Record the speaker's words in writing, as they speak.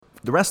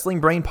The Wrestling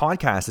Brain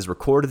podcast is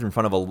recorded in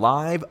front of a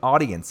live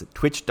audience at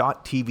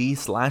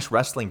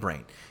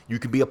twitch.tv/wrestlingbrain. You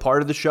can be a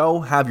part of the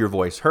show, have your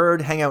voice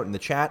heard, hang out in the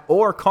chat,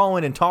 or call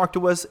in and talk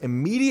to us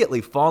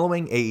immediately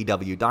following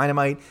AEW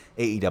Dynamite,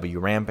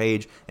 AEW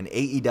Rampage, and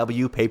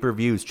AEW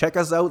pay-per-views. Check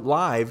us out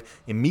live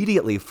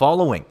immediately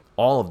following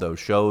all of those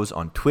shows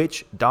on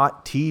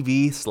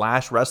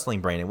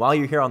twitch.tv/wrestlingbrain. And while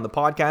you're here on the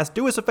podcast,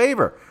 do us a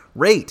favor,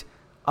 rate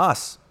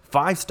us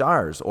 5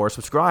 stars, or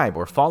subscribe,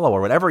 or follow, or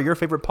whatever your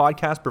favorite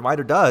podcast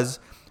provider does.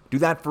 Do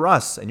that for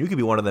us, and you could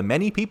be one of the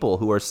many people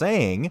who are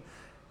saying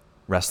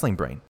Wrestling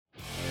Brain.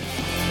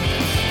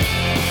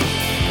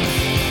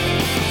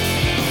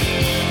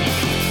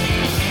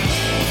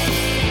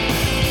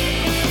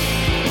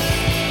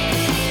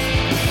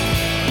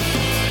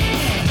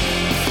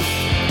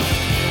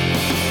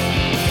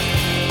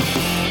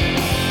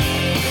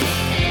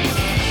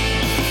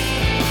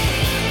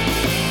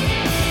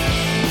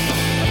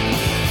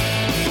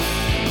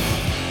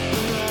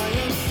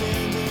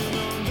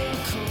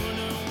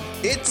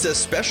 It's a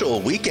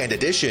special weekend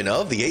edition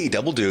of the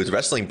AEW Dudes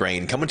Wrestling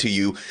Brain coming to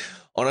you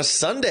on a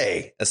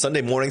Sunday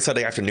morning,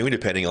 Sunday afternoon,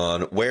 depending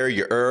on where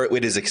you're.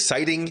 It is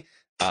exciting.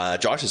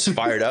 Josh is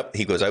fired up.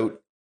 He goes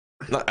out.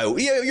 Not out.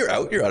 Yeah, you're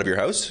out. You're out of your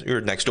house. You're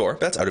next door.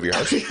 That's out of your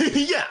house.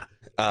 Yeah.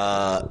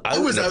 I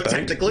was out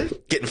technically.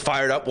 Getting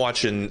fired up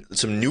watching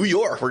some New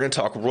York. We're going to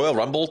talk Royal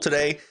Rumble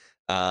today.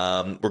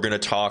 We're going to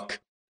talk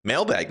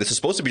mailbag. This is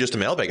supposed to be just a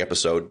mailbag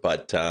episode,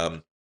 but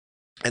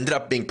ended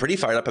up being pretty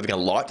fired up, having a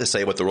lot to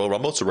say about the Royal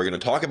Rumble. So we're going to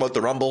talk about the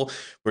Rumble.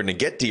 We're going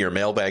to get to your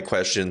mailbag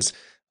questions.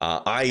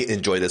 I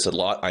enjoy this a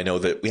lot. I know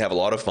that we have a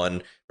lot of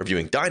fun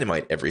reviewing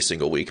Dynamite every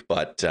single week,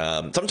 but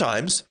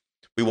sometimes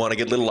we want to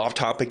get a little off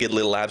topic, get a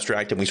little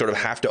abstract, and we sort of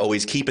have to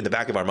always keep in the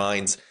back of our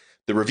minds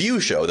the review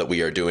show that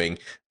we are doing.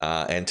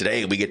 And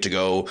today we get to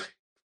go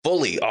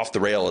fully off the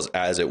rails,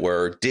 as it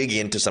were, dig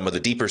into some of the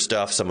deeper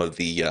stuff, some of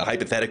the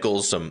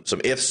hypotheticals, some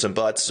ifs, some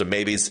buts, some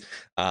maybes.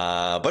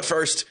 But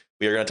first,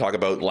 we are going to talk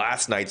about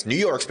last night's New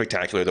York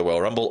Spectacular, the Royal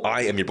Rumble.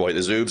 I am your boy,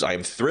 the Zoobs. I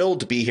am thrilled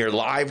to be here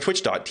live,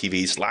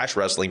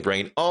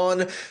 twitch.tv/wrestlingbrain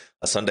on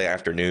a Sunday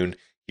afternoon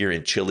here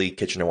in chilly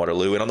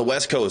Kitchener-Waterloo. And on the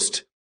West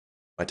Coast,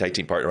 my tag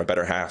team partner, my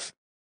better half,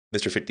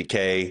 Mr.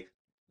 50K,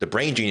 the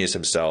brain genius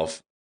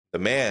himself, the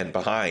man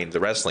behind the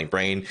Wrestling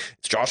Brain.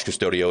 It's Josh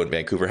Custodio in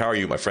Vancouver. How are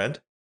you, my friend?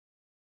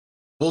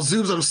 Well,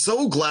 Zoobs, I'm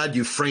so glad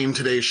you framed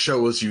today's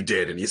show as you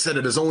did. And you said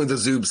it as only the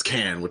Zoobs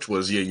can, which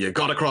was you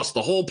got across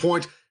the whole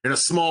point in a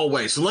small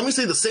way. So let me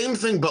say the same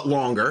thing, but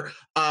longer.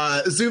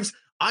 Zoobs,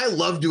 I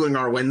love doing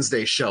our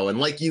Wednesday show.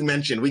 And like you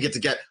mentioned, we get to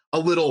get a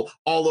little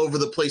all over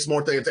the place,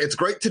 more things. It's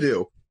great to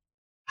do.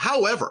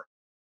 However,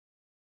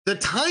 the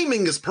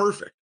timing is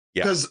perfect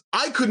because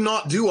I could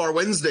not do our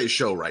Wednesday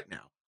show right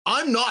now.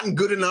 I'm not in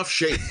good enough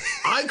shape.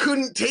 I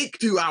couldn't take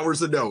 2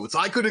 hours of notes.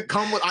 I couldn't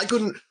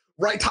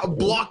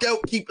block out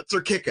keep it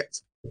or kick it.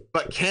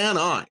 But can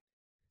I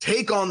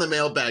take on the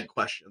mailbag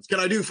questions? Can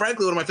I do,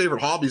 frankly, one of my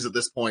favorite hobbies at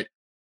this point?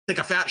 Take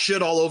a fat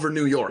shit all over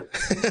New York.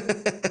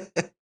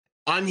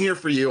 I'm here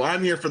for you.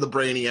 I'm here for the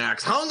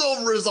Brainiacs.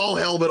 Hungover as all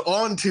hell, but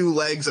on 2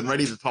 legs and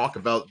ready to talk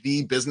about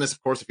the business.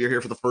 Of course, if you're here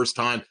for the first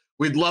time,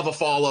 we'd love a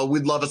follow.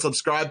 We'd love a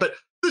subscribe. But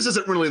this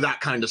isn't really that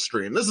kind of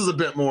stream. This is a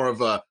bit more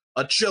of a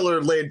chiller,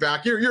 laid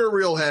back. You're a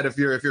real head if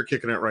you're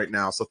kicking it right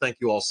now. So thank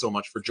you all so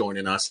much for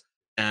joining us.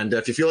 And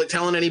if you feel like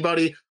telling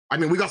anybody, I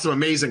mean, we got some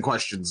amazing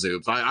questions,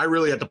 Zoobs. I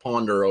really had to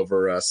ponder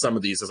over some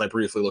of these as I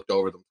briefly looked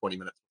over them 20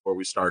 minutes before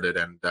we started.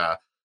 And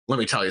let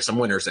me tell you, some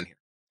winners in here.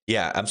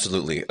 Yeah,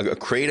 absolutely. A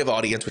creative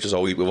audience, which is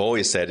we've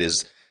always said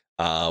is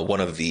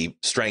one of the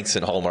strengths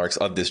and hallmarks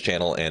of this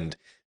channel, and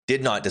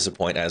did not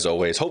disappoint as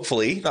always.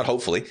 Not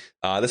hopefully.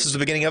 This is the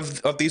beginning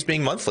of these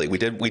being monthly. We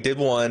did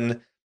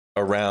one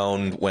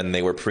around when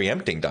they were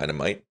preempting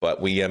Dynamite,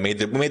 but we made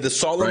the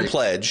solemn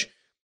pledge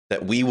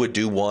that we would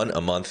do one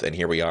a month, and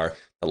here we are,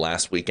 the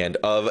last weekend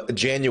of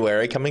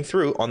January, coming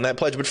through on that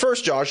pledge. But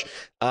first, Josh,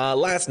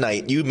 last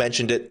night, you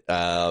mentioned it.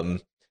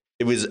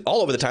 It was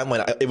all over the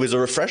timeline. It was a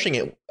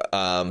refreshing,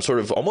 sort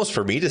of almost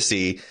for me to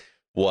see,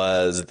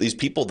 was these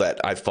people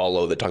that I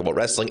follow that talk about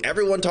wrestling,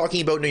 everyone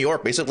talking about New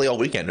York basically all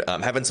weekend,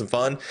 having some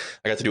fun.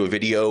 I got to do a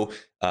video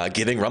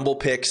giving Rumble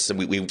picks. And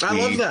we I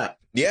love that.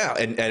 Yeah,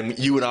 and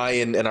you and I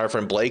and our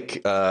friend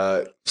Blake,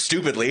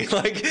 stupidly,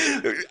 like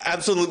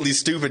absolutely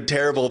stupid,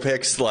 terrible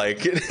picks.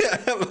 Like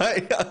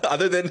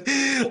other than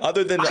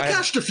I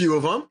cashed a few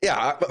of them.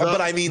 Yeah, but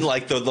I mean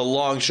like the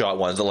long shot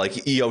ones, the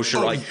like Io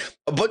Shirai.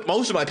 But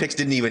most of my picks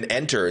didn't even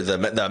enter the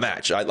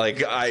match. So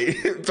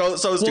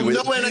stupid.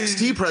 No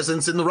NXT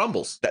presence in the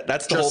Rumbles.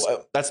 That's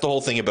the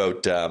whole thing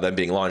about them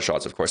being long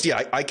shots. Of course,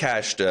 yeah. I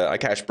cashed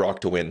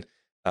Brock to win.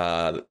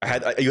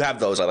 You have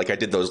those. I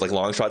did those like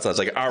long shots. And I was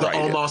like, all right,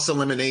 almost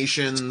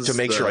eliminations to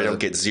make sure I don't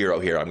get zero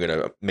here. I'm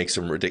gonna make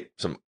some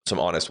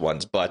honest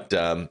ones. But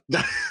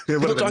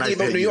people talking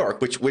about New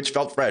York, which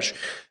felt fresh,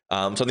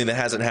 something that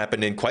hasn't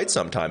happened in quite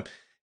some time,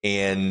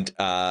 and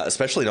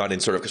especially not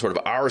in sort of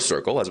our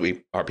circle, as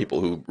we are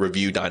people who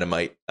review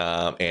Dynamite,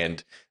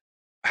 and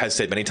has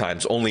said many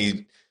times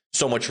only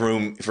so much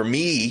room for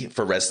me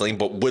for wrestling,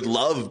 but would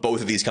love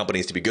both of these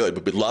companies to be good,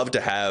 but would love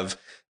to have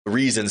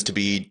reasons to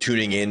be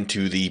tuning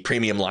into the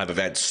premium live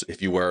events.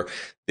 If you were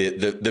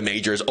the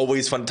majors,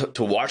 always fun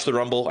to watch the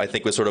Rumble. I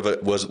think was sort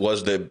of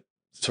was the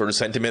sort of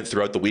sentiment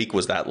throughout the week,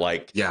 was that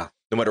like, yeah,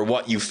 no matter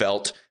what you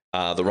felt,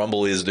 the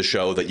Rumble is the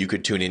show that you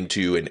could tune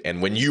into.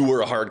 And when you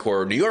were a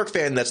hardcore New York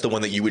fan, that's the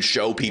one that you would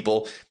show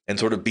people and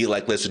sort of be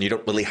like, listen, you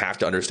don't really have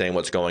to understand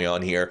what's going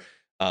on here.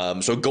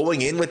 So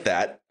going in with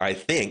that, I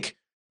think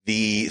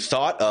the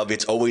thought of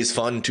it's always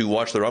fun to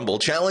watch the Rumble,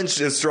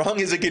 challenged as strong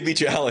as it could be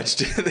challenged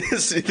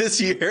this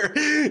year,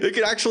 it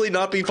could actually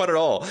not be fun at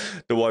all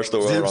to watch the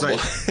Royal Rumble.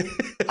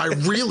 I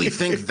really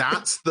think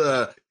that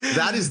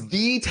is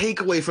the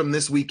takeaway from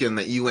this weekend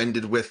that you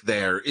ended with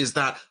there, is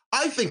that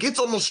I think it's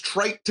almost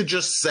trite to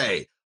just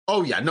say,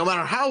 oh yeah, no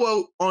matter how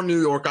out on New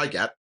York I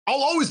get,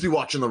 I'll always be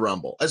watching the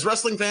Rumble. As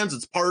wrestling fans,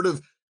 it's part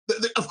of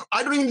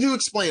I don't even need to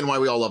explain why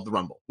we all love the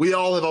Rumble. We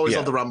all have always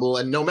loved the Rumble,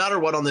 and no matter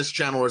what on this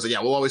channel,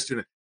 we'll always tune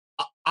in.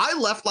 I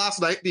left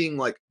last night being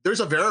like, there's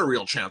a very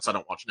real chance I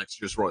don't watch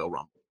next year's Royal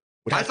Rumble.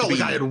 I felt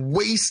like I had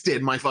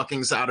wasted my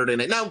fucking Saturday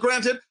night. Now,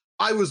 granted,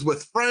 I was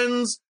with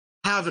friends,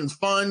 having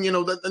fun,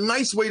 the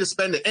nice way to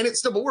spend it. And it's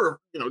still, but we're,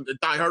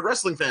 diehard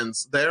wrestling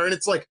fans there. And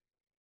it's like,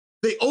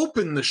 they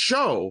open the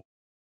show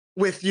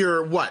with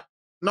your,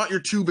 not your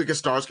two biggest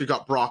stars, because you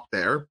got Brock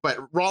there, but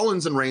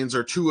Rollins and Reigns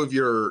are two of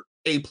your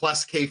A+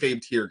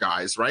 kayfabe tier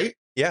guys, right?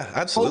 Yeah,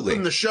 absolutely.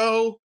 Open the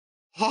show,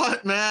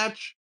 hot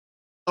match.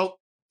 Oh,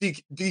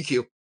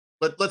 DQ.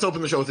 Let's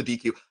open the show with a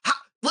DQ.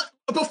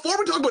 Before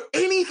we talk about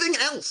anything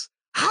else,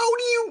 how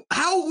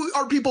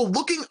are people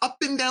looking up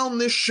and down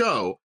this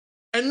show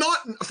and not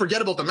forget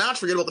about the match,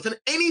 forget about the finish,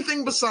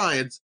 anything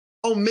besides,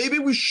 oh, maybe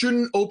we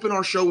shouldn't open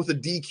our show with a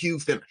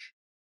DQ finish?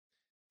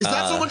 Is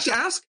that so much to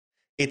ask?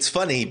 It's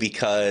funny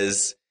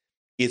because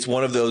it's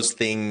one of those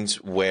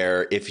things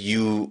where if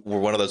you were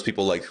one of those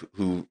people like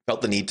who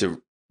felt the need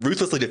to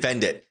ruthlessly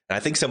defend it, and I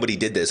think somebody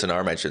did this in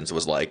our mentions,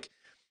 was like,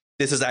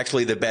 this is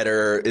actually the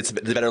better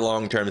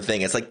long-term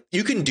thing. It's like,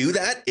 you can do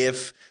that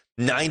if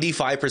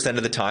 95%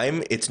 of the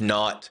time it's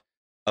not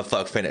a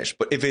fuck finish.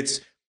 But if it's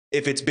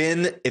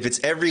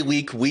every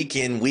week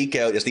in, week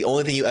out, it's the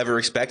only thing you ever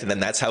expect, and then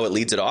that's how it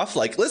leads it off.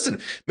 Like, listen,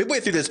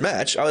 midway through this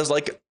match, I was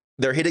like,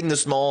 they're hitting the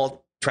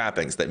small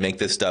trappings that make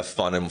this stuff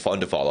fun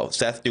to follow.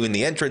 Seth doing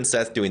the entrance,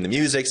 Seth doing the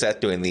music, Seth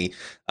doing the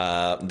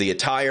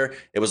attire.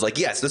 It was like,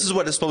 yes, this is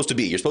what it's supposed to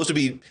be. You're supposed to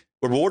be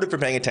rewarded for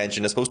paying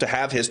attention. It's supposed to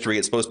have history.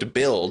 It's supposed to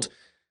build.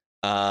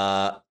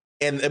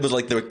 And it was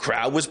like the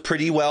crowd was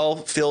pretty well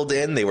filled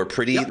in. They were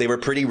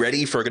pretty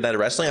ready for a good night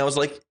of wrestling. I was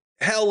like,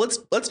 hell,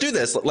 let's do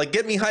this. Like,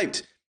 get me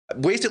hyped.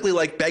 Basically,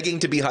 like begging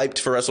to be hyped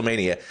for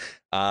WrestleMania.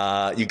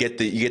 You get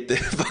the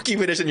fucking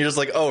finish, and you're just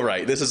like, oh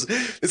right,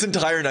 this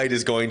entire night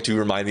is going to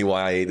remind me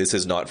why this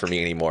is not for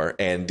me anymore,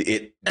 and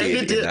it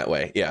did in that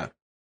way. Yeah.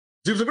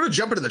 Zoobs, I'm going to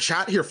jump into the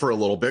chat here for a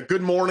little bit.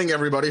 Good morning,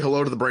 everybody.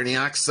 Hello to the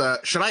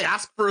Brainiacs. Should I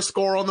ask for a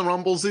score on the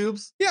Rumble,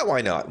 Zoobs? Yeah,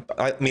 why not?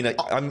 I mean,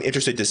 I'm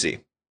interested to see.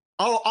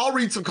 I'll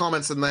read some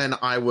comments and then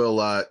I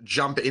will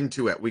jump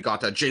into it. We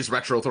got Jace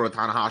Retro throwing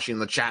Tanahashi in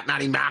the chat.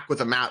 Matty Mac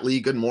with a Matt Lee.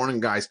 Good morning,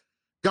 guys.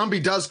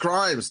 Gumby does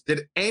crimes.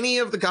 Did any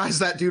of the guys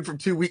that dude from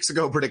 2 weeks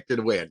ago predicted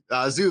a win?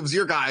 Zoobs,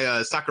 your guy,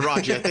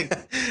 Sakuraji, I think.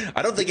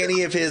 I don't think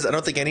any of his, the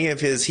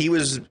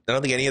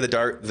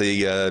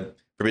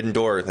Forbidden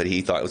Door that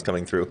he thought was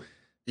coming through.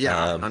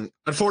 Yeah,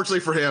 unfortunately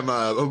for him,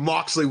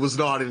 Moxley was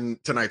not in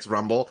tonight's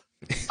Rumble.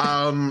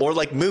 Or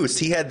like Moose,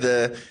 he had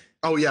the...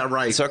 Oh, yeah,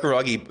 right.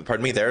 Sakuragi,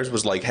 pardon me, theirs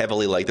was like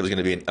heavily like there was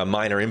going to be a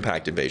minor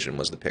Impact invasion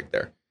was the pick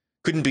there.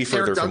 Couldn't be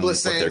further from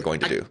what they're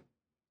going to do.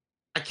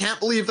 I can't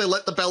believe they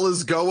let the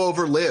Bellas go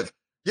over Liv.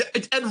 Yeah,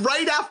 and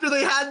right after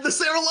they had the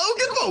Sarah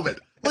Logan moment.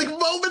 Like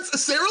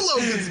moments, Sarah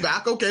Logan's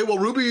back. Okay, well,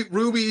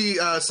 Ruby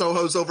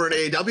Soho's over at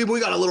AEW, but we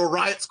got a little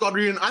Riot Squad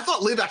reunion. I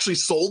thought Liv actually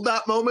sold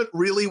that moment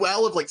really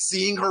well of like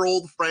seeing her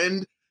old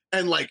friend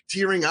and like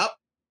tearing up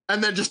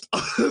and then just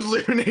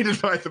eliminated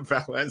by the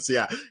Bellas.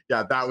 Yeah,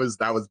 that was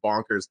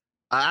bonkers.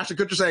 Ashton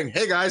Kutcher saying,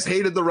 hey guys,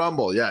 hated the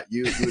Rumble. Yeah,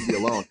 you would be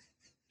alone.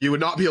 You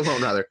would not be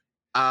alone, rather.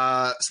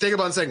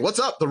 Steakabun saying, what's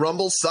up? The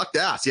Rumble sucked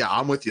ass. Yeah,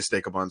 I'm with you,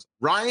 Steakabuns.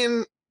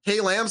 Ryan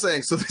K. Lamb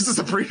saying, so this is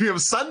a premium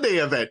Sunday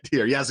event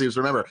here. Yes, you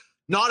remember,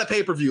 not a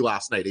pay-per-view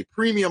last night, a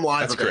premium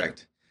live event. That's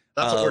correct.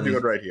 That's what we're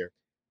doing right here.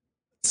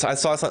 So I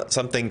saw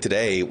something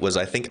today was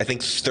I think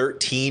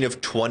 13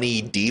 of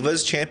 20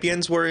 Divas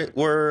champions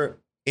were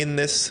in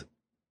this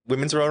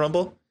Women's Royal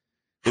Rumble.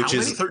 Which How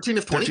is many? 13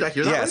 of 20?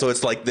 13, yeah, right? So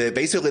it's like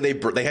basically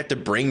they had to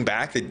bring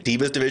back the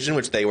Divas division,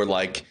 which they were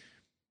like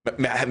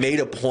made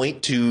a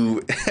point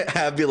to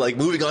be like,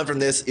 moving on from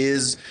this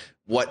is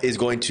what is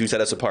going to set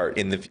us apart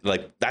in the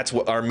like that's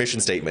what our mission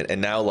statement. And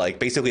now like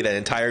basically that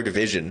entire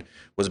division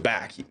was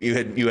back. You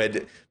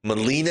had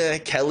Melina,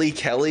 Kelly,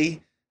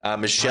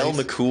 Michelle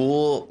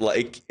McCool,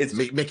 like it's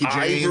Mickey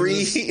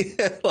Ivory, James.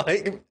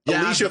 like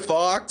Alicia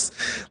Fox.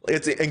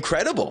 It's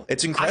incredible.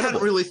 It's incredible. I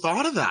hadn't really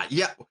thought of that.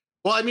 Yeah.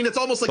 Well, I mean, it's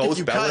almost like Both if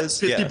you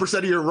Bellas, cut 50%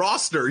 of your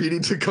roster, you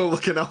need to go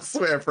looking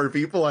elsewhere for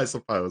people, I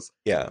suppose.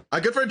 Yeah.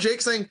 Good friend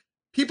Jake saying,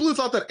 people who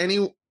thought that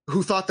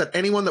who thought that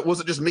anyone that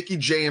wasn't just Mickie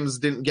James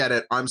didn't get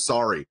it, I'm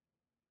sorry.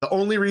 The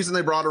only reason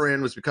they brought her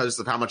in was because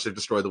of how much they've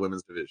destroyed the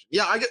women's division.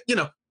 Yeah,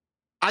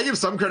 I give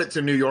some credit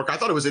to New York. I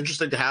thought it was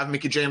interesting to have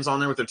Mickie James on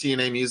there with their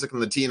TNA music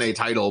and the TNA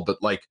title,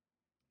 but like,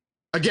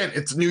 again,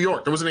 it's New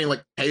York. There wasn't any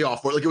like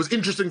payoff for it. Like, it was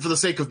interesting for the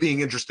sake of being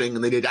interesting,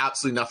 and they did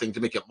absolutely nothing to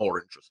make it more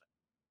interesting.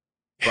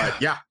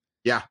 But yeah,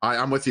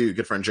 I'm with you,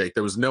 good friend Jake.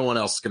 There was no one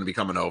else going to be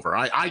coming over.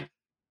 I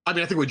mean,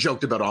 I think we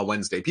joked about it on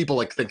Wednesday. People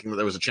like thinking that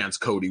there was a chance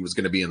Cody was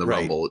going to be in the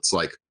Rumble. It's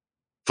like,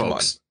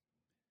 folks,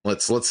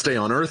 let's stay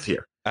on Earth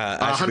here.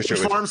 Hunter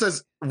Farm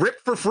says, "Rip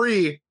for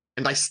free,"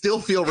 and I still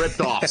feel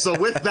ripped off. So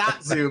with that,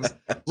 Zoobs,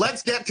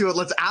 let's get to it.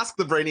 Let's ask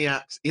the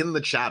Brainiacs in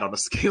the chat on a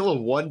scale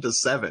of 1 to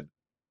 7.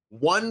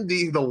 1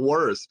 being the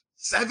worst,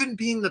 7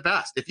 being the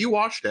best. If you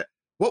watched it,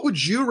 what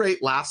would you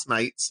rate last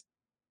night's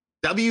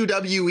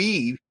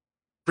WWE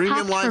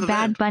Premium Live event,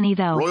 Bad Bunny,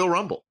 though. Royal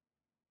Rumble?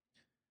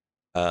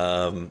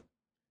 I'm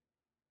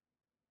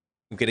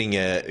getting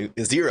a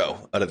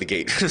 0 out of the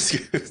gate.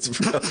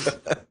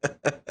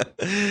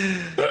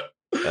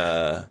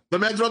 The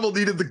men's Rumble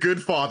needed the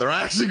good father.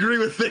 I actually agree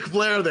with Thick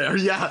Blair there.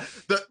 Yeah,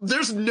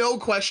 there's no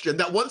question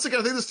that once again,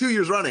 I think this 2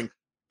 years running,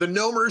 the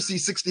No Mercy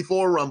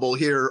 64 Rumble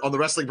here on the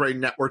Wrestling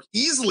Brain Network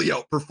easily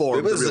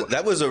outperformed.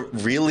 That was a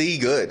really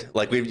good.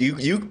 Like,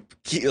 you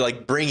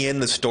like bring in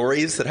the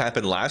stories that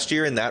happened last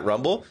year in that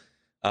Rumble.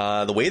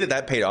 The way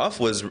that paid off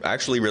was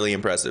actually really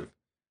impressive.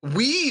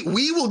 We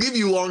will give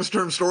you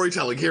long-term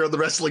storytelling here on the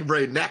Wrestling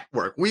Brain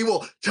Network. We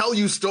will tell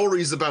you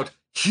stories about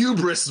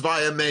hubris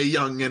via Mae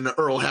Young and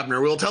Earl Hebner.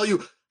 We'll tell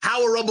you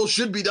how a Rumble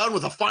should be done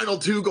with a final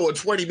 2 going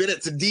 20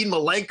 minutes and Dean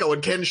Malenko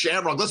and Ken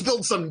Shamrock. Let's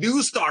build some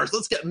new stars.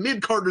 Let's get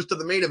mid-carders to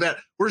the main event.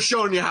 We're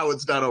showing you how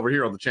it's done over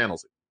here on the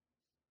channels.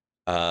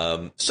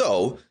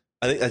 So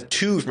I think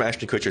 2 from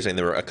Ashton Kutcher saying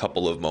there were a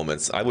couple of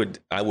moments. I would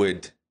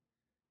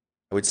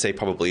say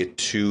probably a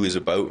 2 is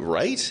about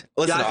right.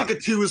 I think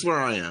a 2 is where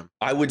I am.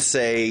 I would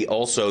say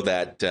also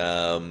that did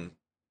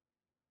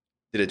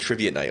a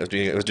trivia night.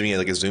 I was doing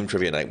like a Zoom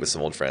trivia night with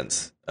some old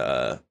friends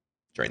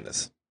during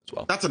this as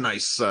well. That's a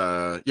nice,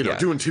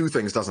 doing 2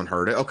 things doesn't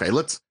hurt it. Okay,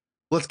 let's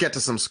get to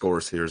some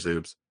scores here,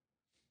 Zoobs.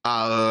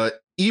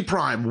 E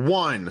Prime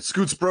 1,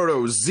 Scoots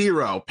Brodo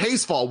 0,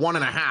 Pacefall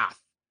 1.5.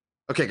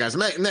 Okay, guys,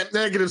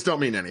 negatives don't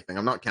mean anything.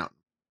 I'm not counting.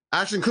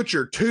 Ashton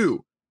Kutcher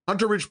 2.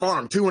 Hunter Ridge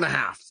Farm,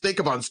 2.5.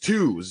 Steakabons,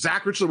 2.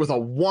 Zach Richler with a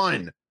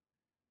 1.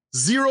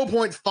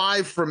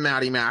 0.5 from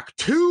Maddie Mac.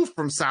 2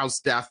 from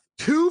South Death.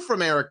 2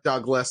 from Eric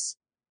Douglas.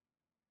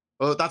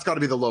 Well, that's got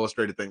to be the lowest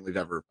rated thing we've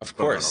ever. Of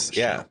course,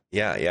 yeah.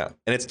 And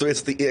it's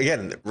the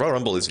again, Royal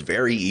Rumble is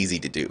very easy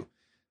to do.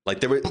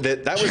 Like that was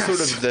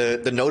sort of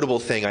the notable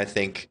thing, I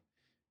think.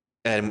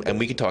 And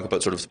we can talk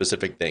about sort of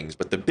specific things,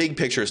 but the big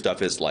picture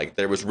stuff is like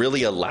there was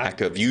really a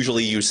lack of.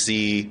 Usually, you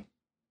see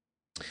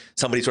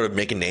somebody sort of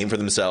make a name for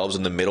themselves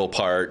in the middle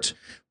part,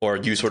 or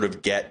you sort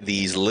of get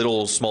these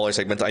little smaller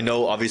segments. I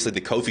know obviously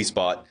the Kofi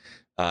spot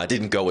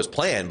didn't go as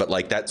planned, but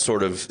like that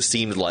sort of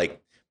seemed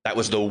like that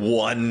was the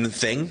one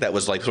thing that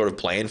was like sort of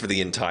planned for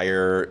the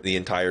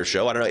entire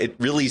show. I don't know. It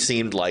really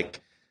seemed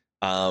like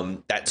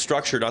that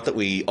structure, not that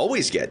we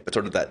always get, but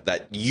sort of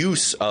that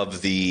use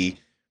of the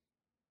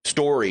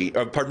story,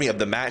 or pardon me, of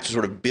the match to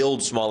sort of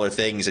build smaller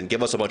things and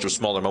give us a bunch of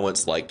smaller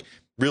moments, like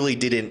really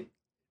didn't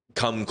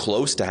come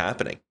close to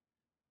happening.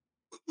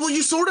 Well,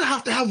 you sort of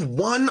have to have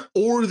one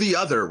or the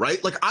other,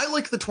 right? Like, I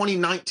like the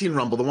 2019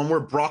 Rumble, the one where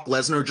Brock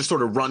Lesnar just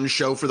sort of runs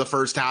show for the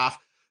first half.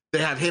 They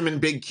have him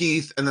and Big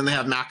Keith, and then they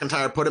have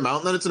McIntyre put him out,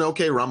 and then it's an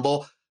okay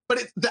Rumble.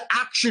 But the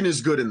action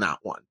is good in that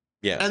one.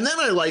 Yeah. And then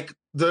I like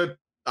the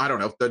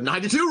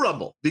 92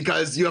 Rumble,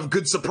 because you have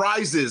good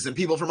surprises and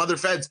people from other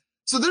feds.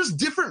 So there's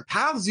different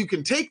paths you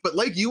can take, but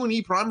like you and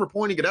E Prime were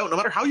pointing it out, no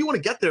matter how you want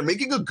to get there,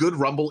 making a good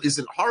Rumble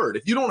isn't hard.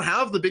 If you don't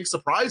have the big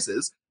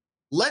surprises,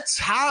 let's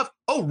have,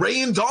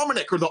 Ray and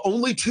Dominic are the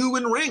only 2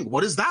 in ring.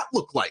 What does that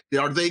look like?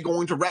 Are they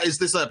going to, is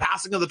this a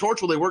passing of the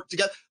torch? Will they work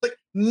together? Like,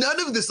 none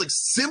of this, like,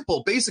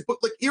 simple, basic, but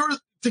like, here,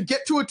 to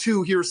get to a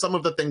 2, here are some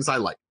of the things I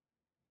like.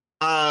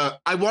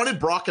 I wanted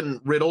Brock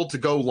and Riddle to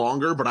go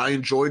longer, but I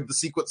enjoyed the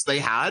sequence they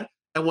had.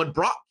 And when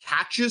Brock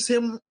catches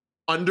him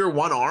under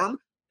one arm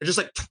and just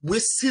like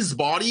twists his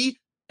body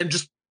and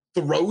just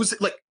throws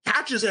it, like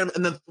catches him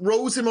and then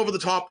throws him over the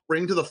top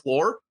ring to the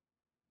floor.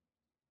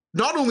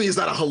 Not only is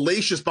that a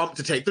hellacious bump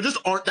to take, there just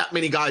aren't that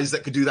many guys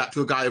that could do that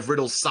to a guy of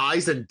Riddle's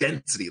size and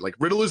density. Like,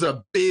 Riddle is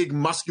a big,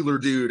 muscular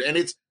dude, and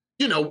it's,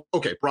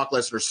 okay, Brock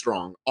Lesnar's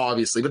strong,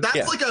 obviously, but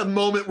that's like a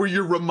moment where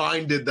you're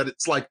reminded that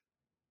it's like,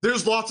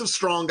 there's lots of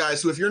strong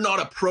guys who, if you're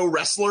not a pro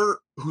wrestler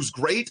who's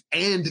great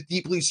and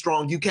deeply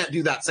strong, you can't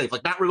do that safe.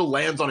 Like, Matt Riddle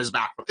lands on his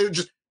back. It was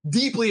just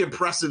deeply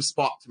impressive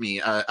spot to me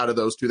out of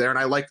those 2 there, and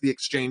I like the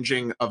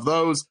exchanging of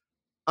those.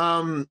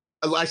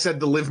 I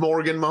said the Liv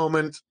Morgan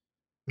moment.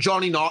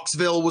 Johnny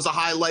Knoxville was a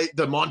highlight.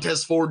 The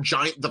Montez Ford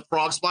giant, the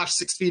frog splash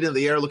 6 feet in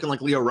the air, looking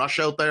like Leo Rush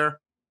out there.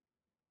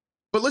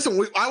 But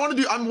listen,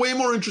 I'm way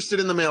more interested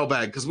in the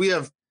mailbag because we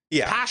have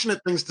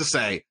passionate things to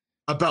say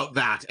about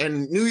that.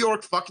 And New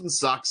York fucking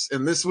sucks.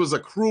 And this was a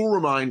cruel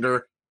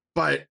reminder,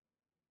 but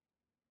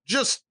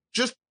just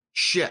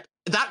shit.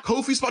 that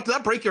Kofi spot, did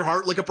that break your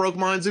heart like it broke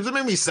mine? It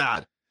made me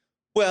sad.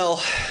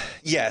 Well,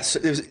 yes.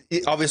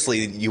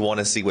 Obviously, you want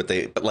to see what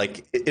they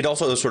like. It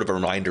also is sort of a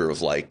reminder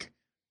of like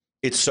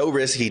it's so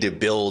risky to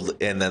build,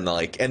 and then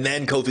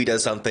Kofi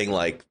does something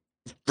like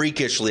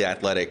freakishly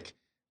athletic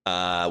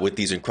with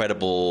these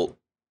incredible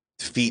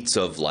feats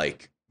of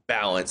like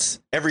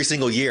balance every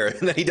single year,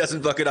 and then he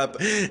doesn't fuck it up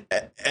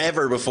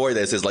ever before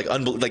this. Is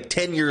like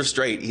 10 years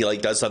straight. He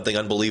like does something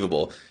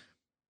unbelievable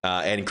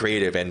and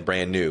creative and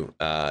brand new.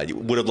 You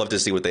would have loved to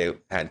see what they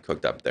had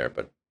cooked up there,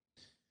 but.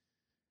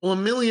 Well,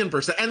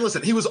 1,000,000%. And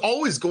listen, he was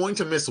always going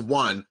to miss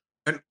one.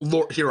 And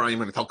Lord, here I am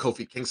going to tell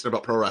Kofi Kingston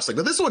about pro wrestling.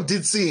 But this one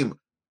did seem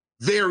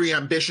very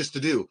ambitious to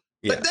do.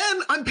 Yeah. But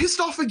then I'm pissed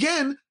off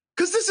again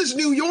because this is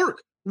New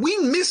York. We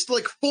missed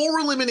like 4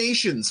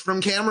 eliminations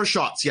from camera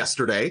shots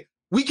yesterday.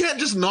 We can't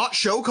just not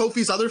show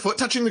Kofi's other foot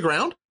touching the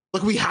ground.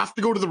 Like, we have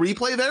to go to the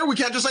replay there. We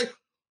can't just say,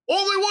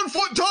 only 1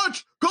 foot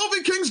touch.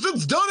 Kofi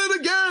Kingston's done it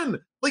again.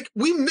 Like,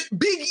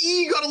 Big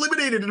E got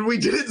eliminated and we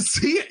didn't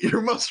see it. Your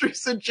most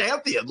recent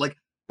champion. Like,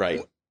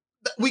 right.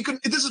 We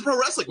could. This is pro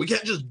wrestling. We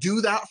can't just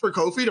do that for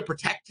Kofi to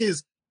protect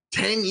his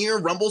 10-year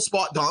Rumble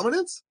spot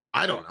dominance.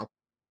 I don't know.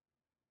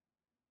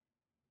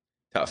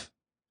 Tough.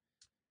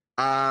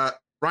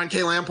 Ryan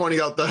K. Lamb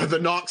pointing out the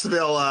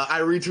Knoxville.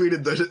 I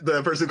retweeted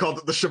the person who called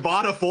it the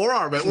Shibata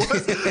forearm. It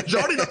was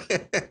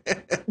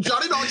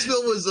Johnny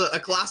Knoxville was a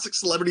classic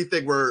celebrity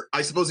thing where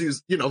I suppose he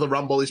was, the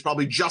Rumble. He's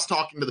probably just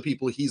talking to the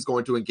people he's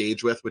going to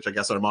engage with, which I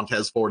guess are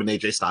Montez Ford and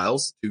AJ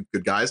Styles, 2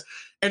 good guys.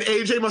 And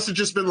AJ must have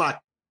just been like,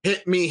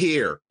 hit me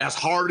here as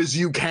hard as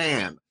you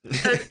can.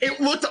 And it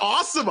looked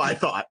awesome, I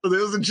thought. It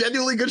was a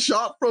genuinely good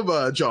shot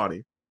from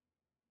Johnny.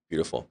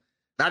 Beautiful.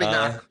 Matty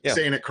Mac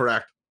saying it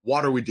correct.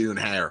 What are we doing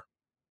hair?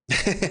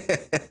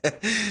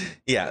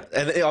 Yeah.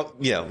 And,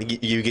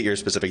 you get your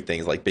specific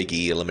things like Big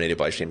E eliminated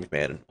by Shane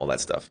McMahon, all that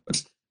stuff.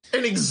 But...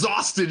 An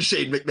exhausted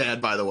Shane McMahon,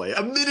 by the way.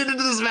 A minute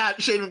into this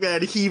match, Shane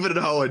McMahon heaving and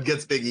hoeing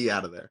gets Big E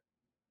out of there.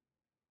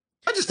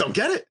 I just don't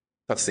get it.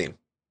 Tough scene.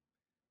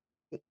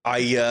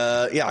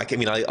 I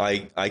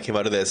came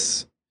out of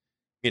this,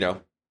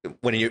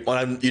 when you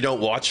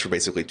don't watch for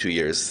basically 2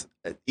 years,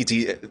 it's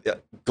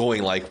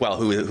going like, well,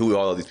 who are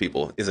all these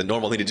people is a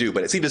normal thing to do,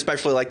 but it seemed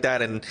especially like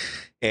that, and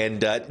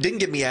didn't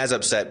get me as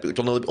upset,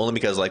 only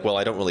because like, well,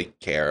 I don't really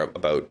care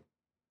about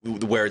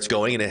where it's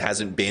going, and it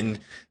hasn't been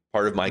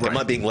part of my. Right. I'm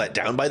not being let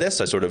down by this.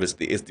 I sort of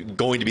is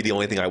going to be the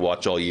only thing I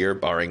watch all year,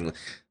 barring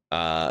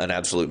an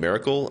absolute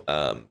miracle.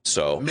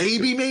 So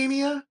maybe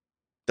Mania.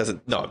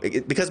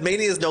 Because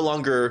Mania's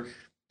gotten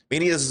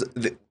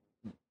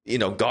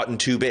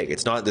too big.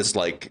 It's not this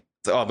like,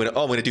 I'm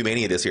gonna do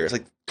Mania this year. It's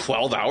like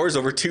 12 hours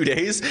over 2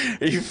 days.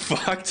 Are you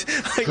fucked?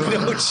 Like,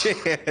 no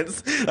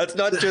chance. That's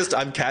not just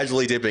I'm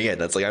casually dipping in.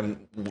 That's like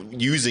I'm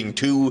using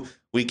 2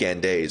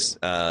 weekend days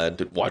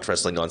to watch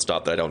wrestling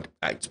nonstop that I don't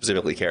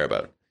specifically care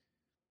about.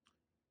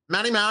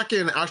 Matty Mac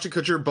and Ashton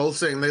Kutcher both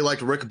saying they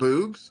liked Rick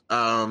Boogs.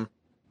 I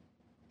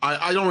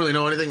don't really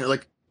know anything.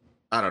 Like,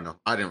 I don't know.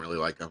 I didn't really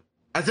like him.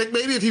 I think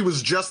maybe if he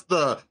was just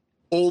the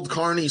old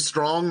carny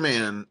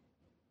strongman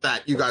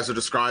that you guys are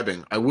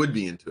describing, I would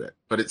be into it.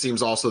 But it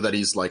seems also that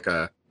he's like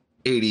a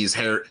 80s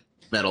hair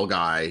metal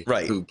guy,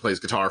 right, who plays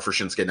guitar for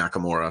Shinsuke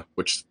Nakamura,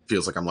 which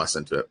feels like I'm less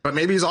into it. But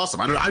maybe he's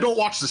awesome. I don't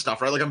watch this stuff,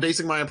 right? Like, I'm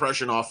basing my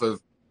impression off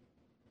of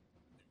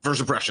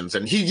first impressions.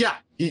 And he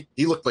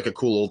looked like a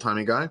cool old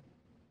timey guy.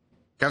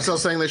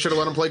 Kev's saying they should have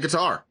let him play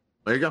guitar.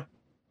 There you go.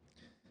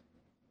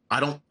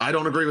 I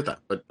don't agree with that,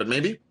 but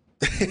maybe.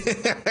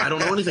 I don't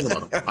know anything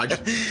about him.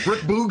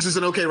 Rick Boogs is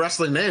an okay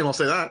wrestling name. I'll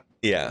say that.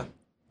 Yeah.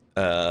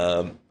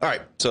 All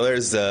right. So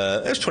there's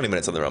 20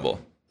 minutes on the Rumble.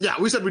 Yeah,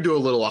 we said we'd do a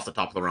little off the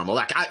top of the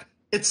Rumble.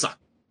 It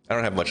sucked. I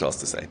don't have much else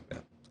to say. Yeah.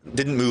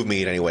 Didn't move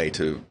me in any way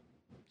to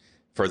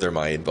further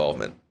my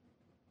involvement.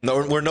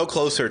 No, we're no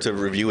closer to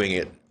reviewing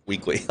it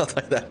weekly. I'll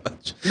tell you that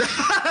much.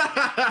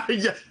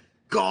 Yeah.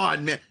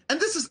 God, man. And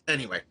this is,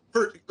 anyway,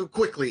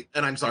 quickly,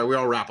 and I'm sorry, we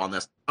all wrap on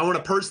this. I want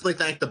to personally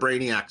thank the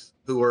Brainiacs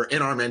who were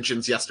in our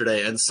mentions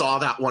yesterday and saw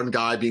that one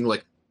guy being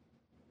like,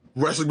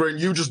 Wrestling Brain,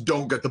 you just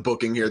don't get the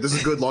booking here. This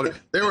is good long.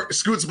 There were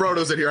Scoots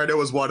Brodos in here. I know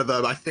was one of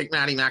them. I think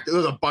Matty Mac. There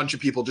was a bunch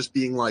of people just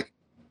being like,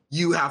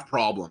 you have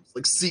problems.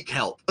 Like, seek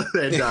help.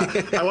 And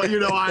I want you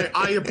to know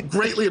I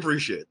greatly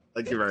appreciate it.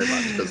 Thank you very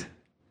much. Because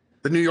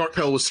the New York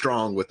Pill was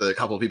strong with a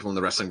couple of people in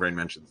the Wrestling Brain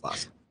mentions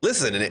last night.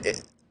 Listen,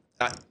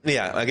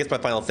 I guess my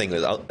final thing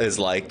is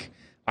like,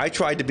 I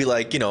tried to be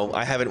like,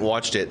 I haven't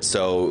watched it,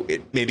 so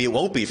maybe it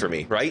won't be for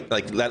me, right?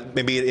 Like that,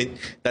 maybe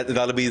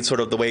that'll be sort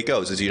of the way it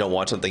goes. Is you don't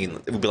watch something,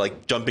 it would be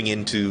like jumping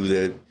into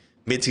the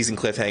mid-season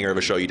cliffhanger of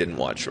a show you didn't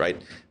watch,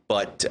 right?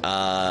 But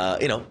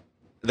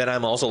then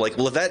I'm also like,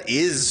 well, if that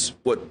is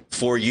what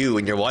for you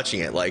and you're watching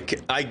it, like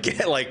I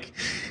get like,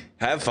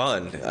 have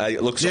fun.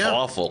 It looks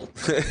awful.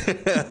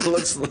 It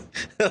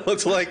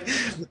looks like.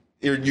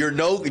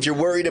 If you're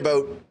worried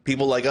about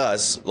people like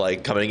us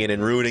like coming in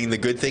and ruining the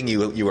good thing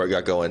you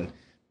got going,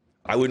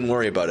 I wouldn't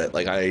worry about it.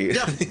 Like I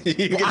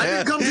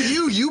didn't come to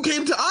you. You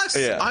came to us.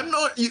 Yeah.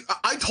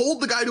 I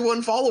told the guy to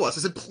unfollow us.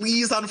 I said,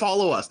 please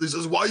unfollow us. This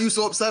is why are you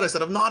so upset? I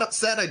said, I'm not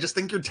upset. I just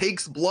think your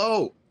takes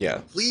blow.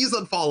 Yeah. Please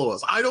unfollow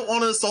us. I don't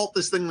want to assault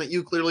this thing that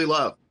you clearly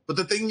love. But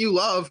the thing you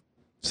love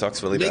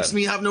sucks really makes bad.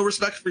 me have no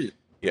respect for you.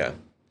 Yeah.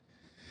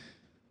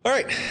 All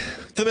right.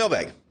 To the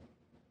mailbag.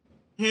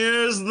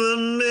 Here's the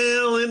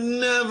mail, it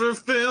never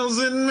fails.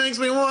 It makes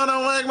me want to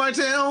wag my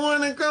tail.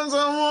 When it comes,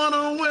 I want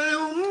to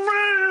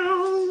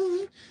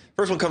wail.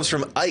 First one comes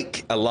from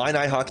Ike.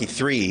 Illini Hockey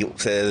 3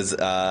 says,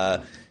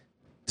 does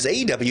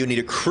AEW need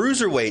a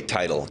cruiserweight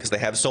title because they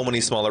have so many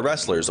smaller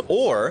wrestlers?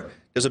 Or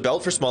does a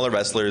belt for smaller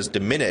wrestlers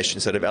diminish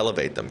instead of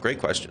elevate them? Great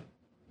question.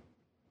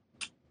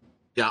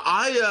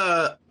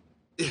 Yeah,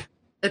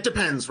 it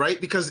depends,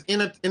 right? Because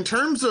in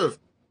terms of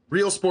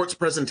real sports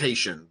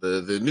presentation,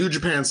 the New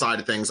Japan side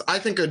of things, I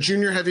think a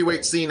junior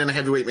heavyweight scene and a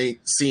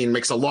heavyweight scene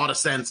makes a lot of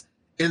sense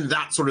in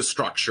that sort of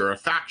structure. A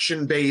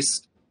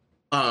faction-based,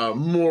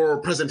 more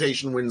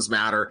presentation wins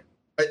matter.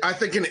 I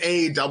think in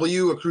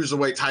AEW, a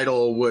cruiserweight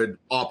title would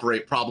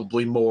operate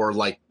probably more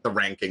like the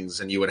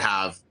rankings, and you would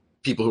have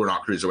people who are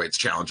not cruiserweights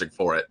challenging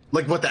for it,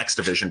 like what the X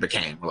Division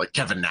became, or like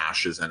Kevin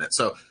Nash is in it.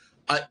 So,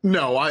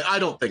 no, I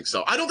don't think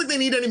so. I don't think they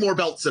need any more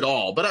belts at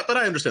all, but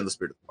I understand the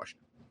spirit of the question.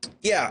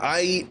 Yeah,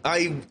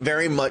 I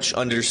very much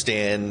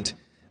understand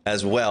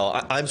as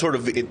well. I'm sort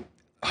of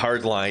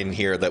hard line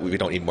here that we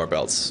don't need more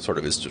belts, sort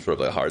of is just sort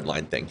of a hard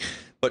line thing.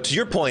 But to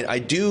your point, I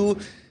do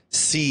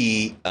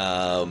see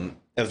a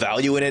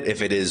value in it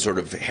if it is sort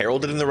of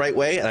heralded in the right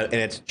way.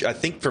 And I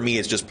think for me,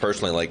 it's just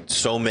personally like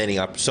so many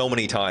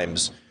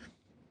times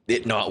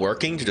it not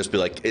working to just be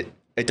like,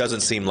 it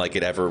doesn't seem like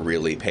it ever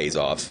really pays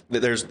off.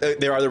 There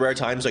are the rare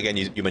times. Again,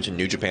 you mentioned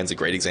New Japan's a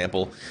great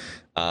example.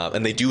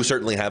 And they do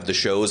certainly have the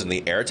shows and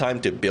the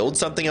airtime to build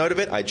something out of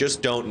it. I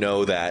just don't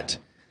know that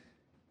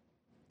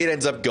it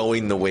ends up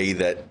going the way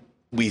that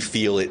we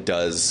feel it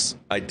does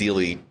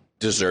ideally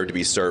deserve to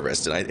be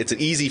serviced. And it's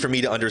easy for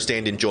me to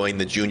understand enjoying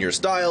the junior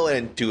style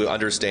and to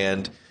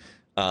understand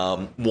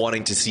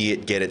wanting to see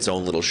it get its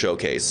own little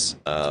showcase.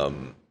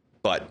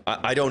 But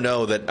I don't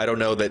know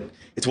that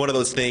it's one of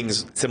those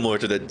things similar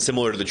to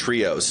the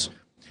trios,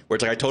 where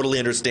it's like I totally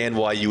understand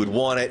why you would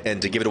want it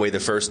and to give it away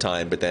the first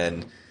time, but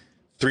then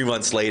 3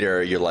 months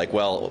later you're like,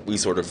 well,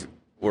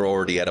 we're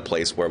already at a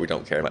place where we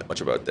don't care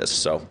much about this.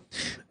 So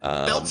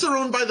belts are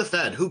owned by the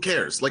Fed. Who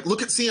cares? Like,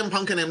 look at CM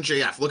Punk and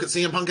MJF. Look at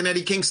CM Punk and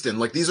Eddie Kingston.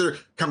 Like, these are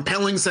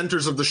compelling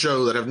centers of the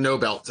show that have no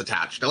belts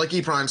attached. I like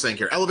E Prime saying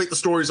here, elevate the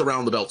stories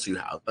around the belts you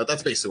have.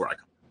 That's basically where I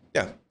come.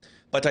 Yeah,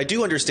 but I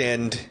do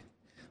understand.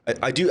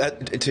 I do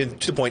to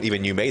the point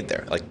even you made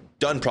there. Like,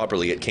 done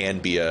properly, it can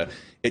be a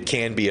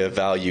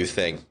value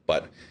thing.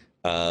 But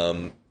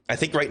I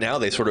think right now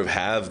they sort of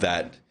have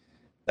that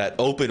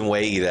open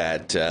way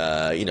that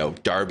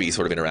Darby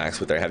sort of interacts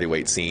with their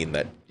heavyweight scene,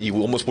 that you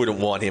almost wouldn't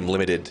want him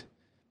limited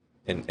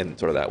in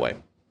sort of that way.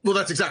 Well,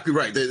 that's exactly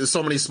right. There's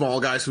so many small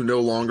guys who no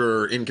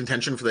longer are in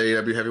contention for the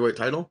AEW heavyweight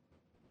title.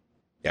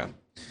 Yeah.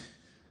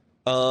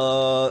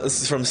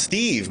 This is from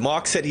Steve.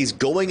 Mock said he's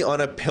going on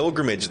a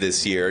pilgrimage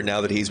this year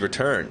now that he's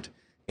returned.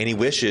 Any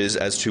wishes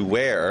as to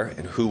where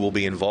and who will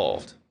be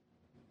involved?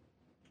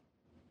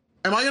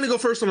 Am I going to go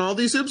first on all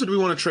these Zoobs, or do we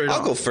want to trade off?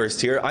 I'll go first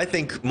here. I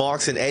think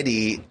Mox and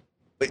Eddie...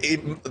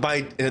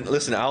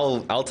 listen,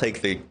 I'll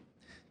take the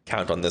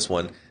count on this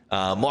one.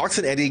 Mox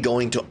and Eddie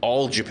going to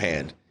All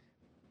Japan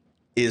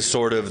is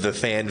sort of the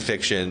fan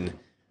fiction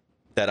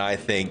that I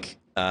think.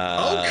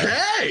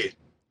 Okay.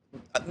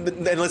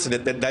 And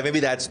listen,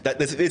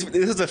 this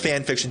is a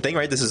fan fiction thing,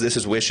 right? This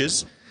is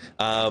wishes.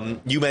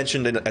 You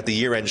mentioned at the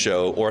year-end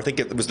show, or I think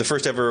it was the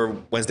first ever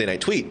Wednesday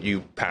night tweet.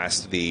 You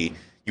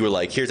were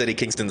like, "Here's Eddie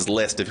Kingston's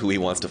list of who he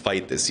wants to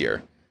fight this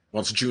year."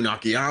 Wants Jun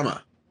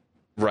Akiyama.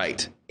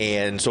 Right.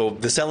 And so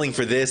the selling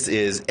for this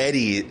is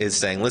Eddie is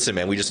saying, listen,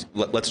 man,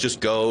 let's just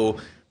go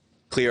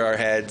clear our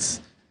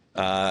heads,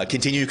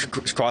 continue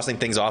crossing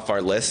things off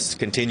our list,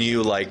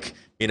 continue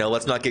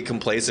let's not get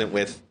complacent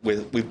with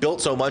we've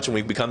built so much and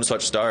we've become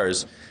such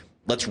stars.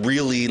 Let's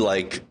really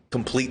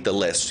complete the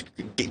list,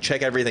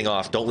 check everything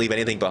off. Don't leave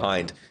anything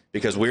behind,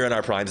 because we're in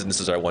our primes and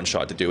this is our one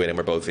shot to do it. And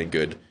we're both in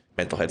good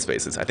mental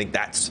headspaces. I think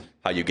that's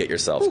how you get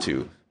yourself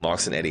to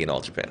Mox and Eddie in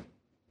All Japan.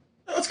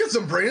 Let's get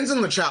some brains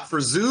in the chat for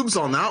Zoobs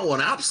on that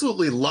one.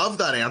 Absolutely love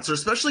that answer,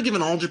 especially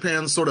given All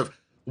Japan's sort of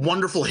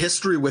wonderful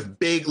history with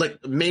big,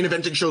 main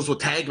eventing shows with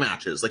tag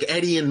matches. Like,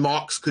 Eddie and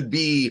Mox could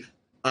be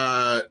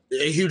a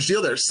huge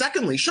deal there.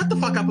 Secondly, shut the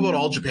fuck up about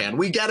All Japan.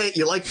 We get it.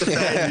 You like the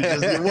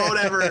Fed. You won't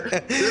ever.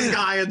 This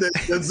guy and the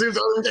Zoobs.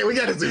 Okay, we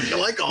get it, Zoobs. You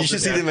like All Japan. You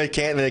should see the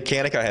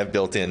mechanic I have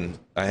built in.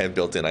 I haven't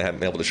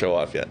been able to show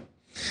off yet.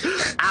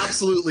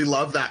 Absolutely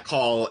love that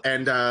call.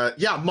 And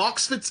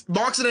Mox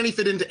and Eddie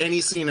fit into any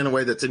scene in a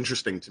way that's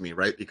interesting to me,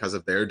 right? Because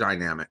of their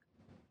dynamic.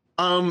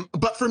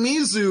 But for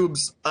me,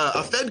 Zoobs,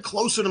 a Fed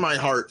closer to my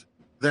heart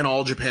than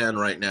All Japan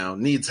right now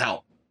needs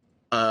help.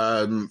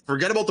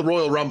 Forget about the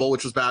Royal Rumble,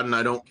 which was bad and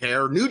I don't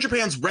care. New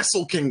Japan's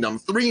Wrestle Kingdom,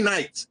 3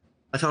 nights,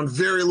 I found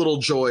very little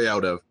joy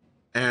out of.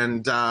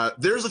 And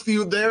there's a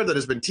feud there that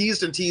has been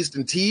teased and teased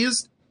and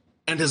teased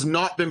and has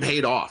not been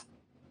paid off.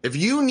 If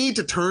you need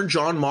to turn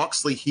Jon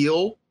Moxley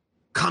heel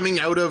coming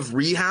out of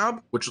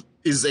rehab, which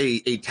is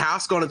a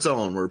task on its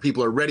own, where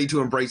people are ready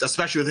to embrace,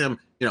 especially with him,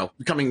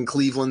 becoming in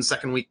Cleveland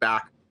second week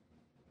back,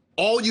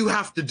 all you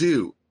have to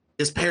do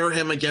is pair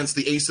him against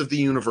the ace of the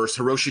universe,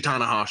 Hiroshi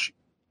Tanahashi.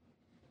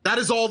 That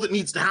is all that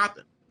needs to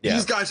happen. Yeah.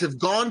 These guys have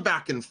gone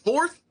back and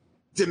forth.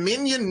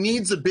 Dominion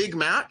needs a big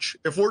match.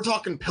 If we're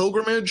talking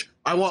pilgrimage,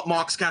 I want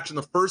Mox catching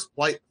the first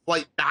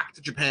flight back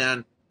to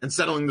Japan and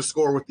settling the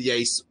score with the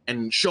ace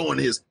and showing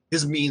his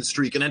mean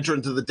streak and enter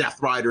into the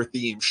Death Rider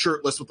theme,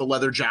 shirtless with the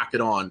leather jacket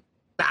on,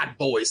 bad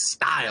boy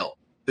style,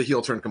 the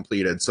heel turn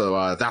completed.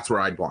 So that's where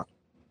I'd want.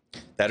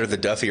 That or the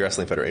Duffy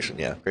Wrestling Federation.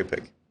 Yeah, great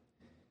pick.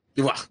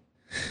 Well,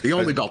 the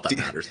only belt that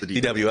matters, the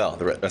DWL,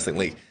 the Wrestling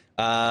League.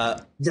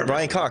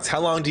 Brian Cox,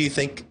 how long do you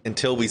think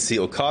until we see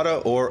Okada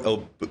or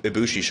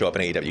Ibushi show up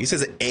in AEW? He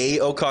says a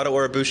Okada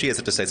or Ibushi as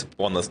if to say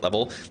on this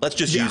level. Let's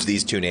just use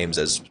these two names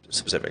as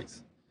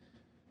specifics.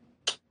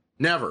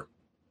 Never.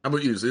 How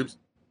about you, Zoobs?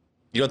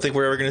 You don't think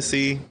we're ever going to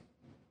see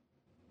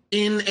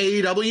in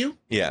AEW?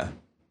 Yeah.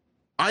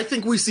 I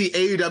think we see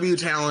AEW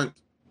talent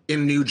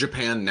in New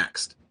Japan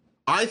next.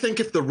 I think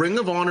if the Ring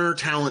of Honor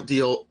talent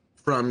deal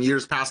from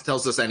years past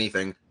tells us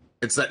anything,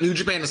 it's that New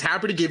Japan is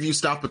happy to give you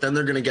stuff, but then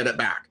they're going to get it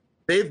back.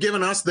 They've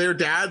given us their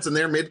dads and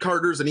their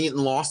mid-carders and eaten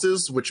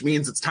losses, which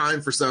means it's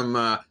time for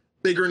some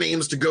bigger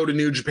names to go to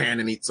New Japan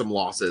and eat some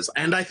losses.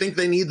 And I think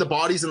they need the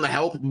bodies and the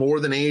help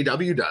more than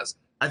AEW does.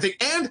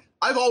 And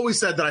I've always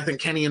said that I think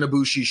Kenny and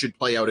Ibushi should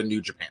play out in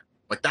New Japan.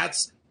 Like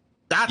that's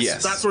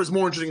where it's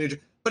more interesting.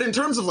 But in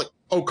terms of like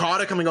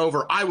Okada coming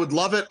over, I would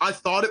love it. I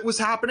thought it was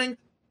happening,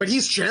 but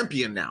he's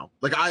champion now.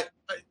 Like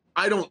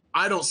I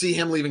don't see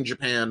him leaving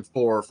Japan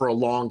for a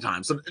long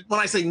time. So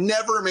when I say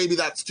never, maybe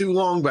that's too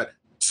long, but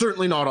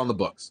certainly not on the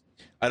books.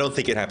 I don't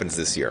think it happens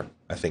this year.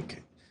 I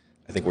think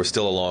we're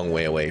still a long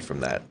way away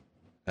from that.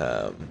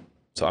 So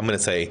I'm going to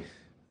say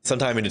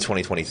sometime into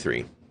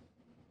 2023.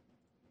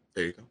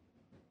 There you go.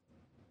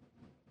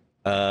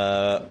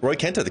 Roy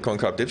Kenta, the corn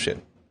crop dipshit,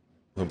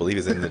 who I believe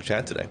is in the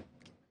chat today.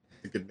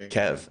 Good name.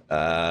 Kev,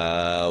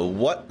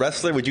 what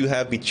wrestler would you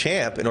have be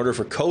champ in order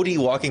for Cody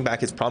walking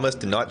back his promise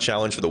to not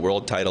challenge for the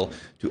world title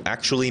to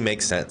actually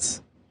make sense?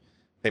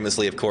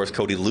 Famously, of course,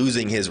 Cody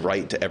losing his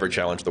right to ever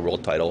challenge the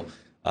world title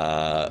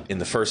in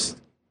the first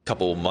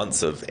couple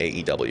months of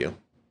AEW.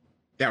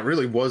 Yeah, it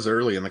really was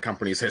early in the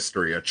company's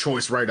history. A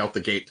choice right out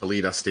the gate to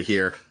lead us to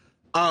here.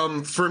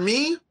 For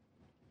me,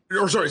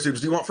 or sorry,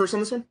 Subs, do you want first on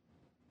this one?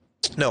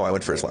 No, I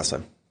went first last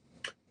time.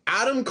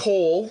 Adam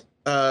Cole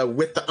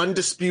with the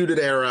Undisputed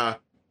Era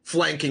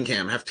flanking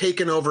him have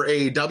taken over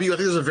AEW. I think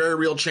there's a very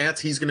real chance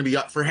he's going to be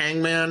up for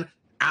Hangman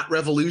at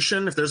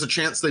Revolution. If there's a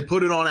chance they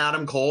put it on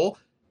Adam Cole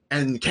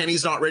and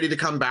Kenny's not ready to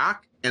come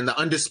back and the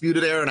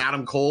Undisputed Era and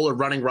Adam Cole are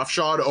running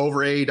roughshod over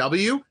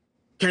AEW,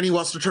 Cody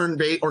wants to turn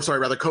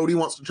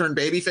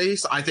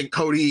babyface. I think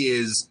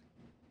Cody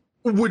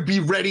would be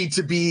ready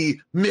to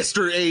be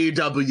Mr.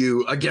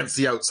 AEW against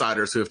the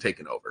outsiders who have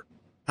taken over.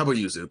 How about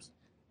you, Zoobs?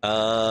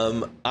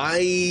 I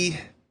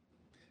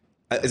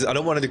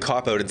don't want to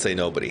cop out and say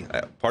nobody.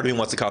 Part of me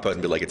wants to cop out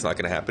and be like, it's not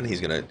going to happen.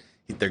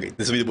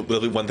 This will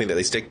be one thing that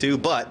they stick to.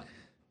 But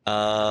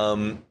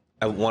I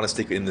want to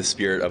stick in the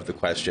spirit of the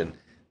question.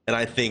 And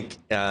I think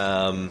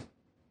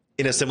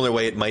in a similar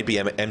way, it might be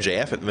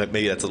MJF.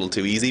 Maybe that's a little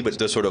too easy, but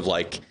just sort of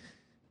like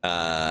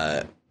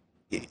in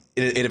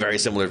a very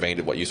similar vein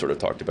to what you sort of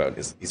talked about.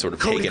 He's sort of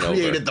Cody taken over.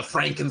 created the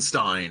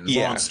Frankenstein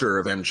monster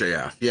of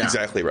MJF. Yeah,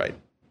 exactly right.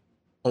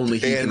 Only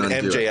he can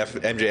undo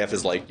MJF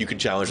is like, you can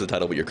challenge the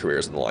title, but your career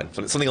is on the line.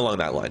 Something along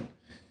that line.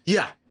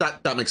 Yeah,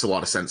 that makes a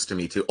lot of sense to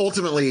me too.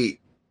 Ultimately,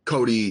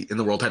 Cody in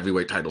the world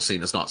heavyweight title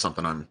scene is not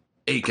something I'm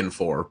aching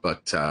for,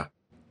 but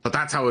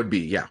that's how it would be.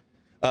 Yeah.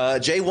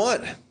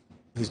 J1,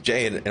 who's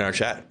Jay in our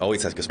chat,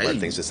 always has smart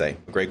things to say.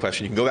 Great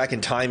question. You can go back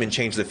in time and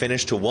change the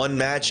finish to one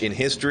match in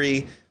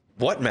history.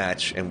 What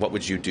match and what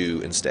would you do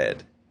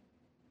instead?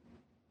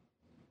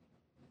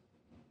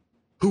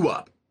 Who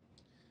up?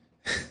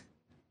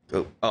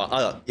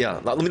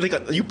 Yeah. Let me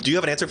think. Do you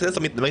have an answer for this?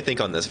 Let me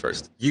think on this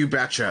first. You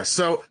betcha.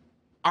 So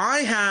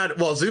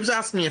Zoobs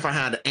asked me if I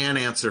had an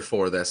answer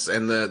for this,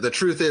 and the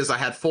truth is I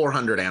had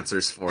 400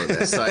 answers for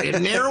this.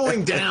 In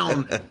narrowing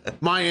down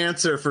my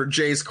answer for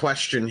Jay's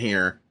question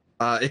here,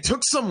 it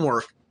took some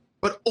work,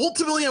 but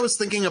ultimately I was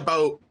thinking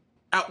about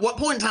at what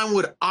point in time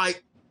would I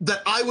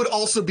would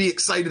also be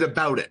excited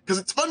about it, because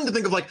it's fun to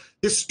think of like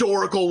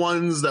historical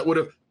ones that would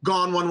have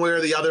gone one way or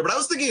the other, but I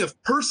was thinking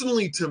of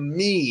personally to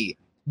me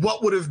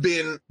what would have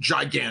been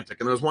gigantic.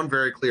 And there was one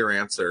very clear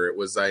answer. It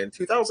was in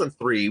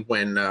 2003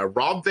 when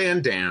Rob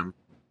Van Dam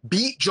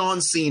beat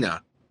John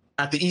Cena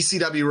at the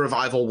ECW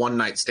Revival One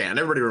Night Stand.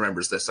 Everybody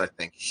remembers this, I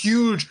think.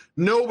 Huge.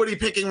 Nobody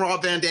picking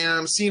Rob Van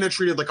Dam. Cena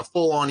treated like a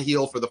full-on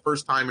heel for the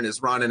first time in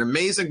his run. An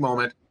amazing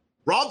moment.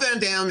 Rob Van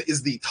Dam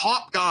is the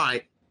top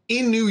guy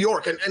in New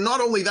York. And not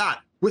only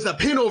that, with a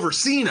pin over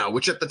Cena,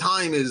 which at the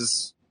time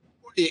is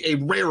a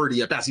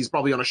rarity at best. He's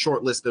probably on a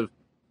short list of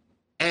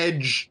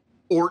Edge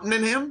Orton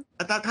and him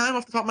at that time,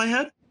 off the top of my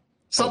head.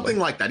 Something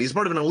like that. He's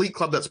part of an elite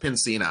club that's pinned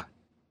Cena.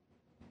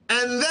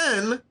 And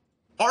then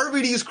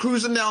RVD's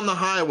cruising down the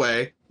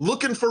highway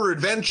looking for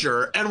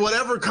adventure and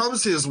whatever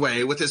comes his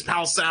way with his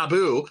pal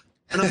Sabu.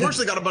 And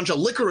unfortunately got a bunch of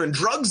liquor and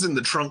drugs in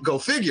the trunk, go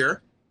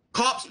figure.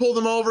 Cops pull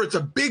them over. It's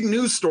a big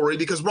news story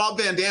because Rob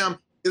Van Dam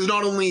is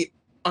not only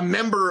a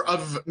member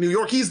of New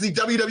York, he's the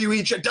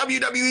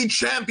WWE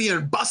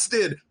champion,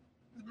 busted,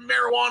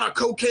 marijuana,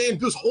 cocaine,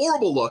 this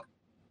horrible look.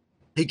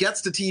 He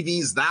gets to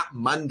TVs that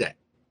Monday.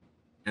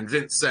 And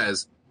Vince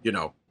says, you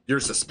know, you're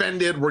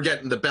suspended. We're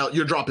getting the belt.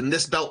 You're dropping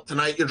this belt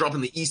tonight. You're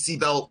dropping the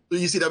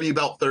ECW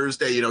belt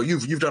Thursday. You know,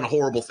 you've done a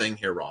horrible thing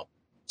here, Rob.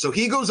 So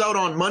he goes out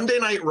on Monday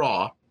Night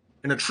Raw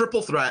in a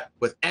triple threat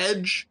with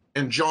Edge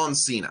and John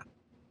Cena.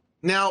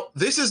 Now,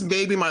 this is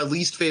maybe my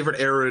least favorite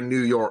era in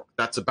New York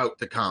that's about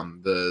to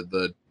come.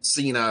 The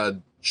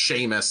Cena,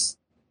 Sheamus,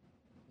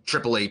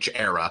 Triple H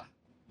era.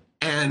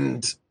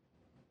 And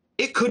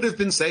it could have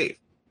been saved.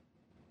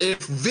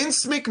 If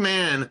Vince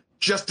McMahon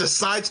just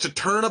decides to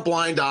turn a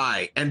blind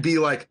eye and be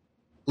like,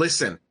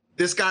 listen,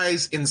 this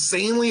guy's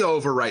insanely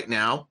over right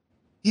now.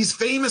 He's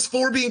famous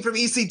for being from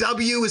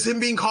ECW. Is him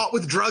being caught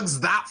with drugs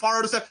that far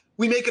out of step?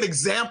 We make an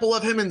example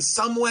of him in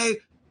some way,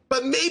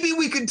 but maybe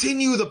we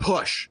continue the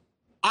push.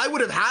 I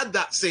would have had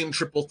that same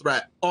triple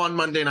threat on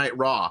Monday Night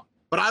Raw,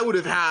 but I would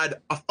have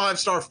had a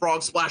 5-star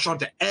frog splash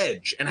onto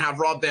Edge and have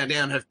Rob Van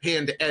Dam have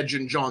pinned Edge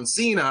and John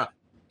Cena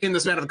in the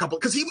span of a couple,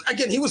 because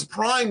he was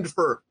primed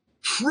for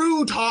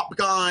true top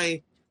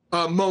guy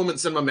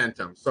moments and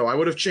momentum. So I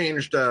would have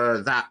changed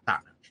that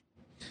match.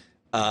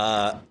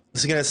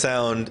 This is gonna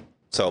sound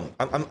so.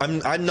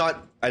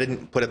 I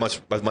didn't put as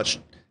much.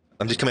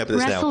 I'm just coming up with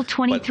this Wrestle now.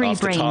 23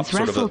 brains.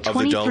 Wrestle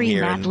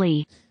 23 Matt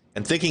Lee.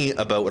 And thinking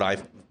about what I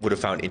would have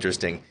found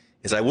interesting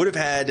is I would have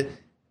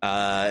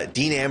had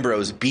Dean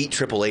Ambrose beat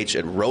Triple H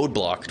at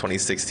Roadblock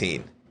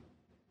 2016.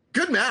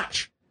 Good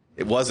match.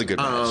 It was a good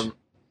match.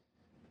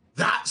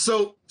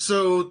 So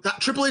that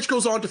Triple H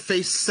goes on to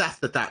face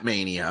Seth at that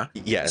Mania.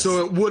 Yes.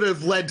 So it would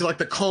have led to like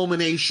the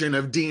culmination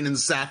of Dean and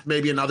Seth,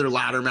 maybe another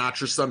ladder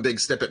match or some big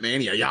step at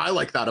Mania. Yeah, I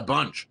like that a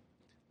bunch.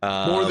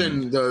 More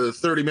than the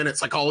 30-minute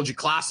Psychology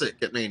Classic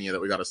at Mania that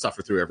we got to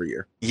suffer through every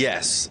year.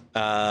 Yes.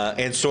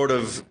 And sort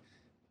of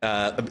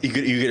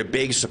you get a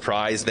big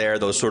surprise there.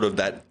 Those sort of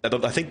that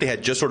I think they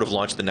had just sort of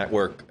launched the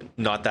network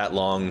not that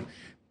long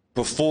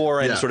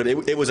before, and sort of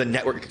it was a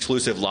network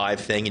exclusive live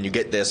thing, and you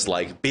get this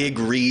like big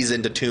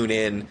reason to tune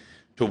in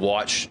to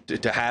watch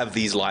to have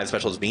these live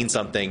specials mean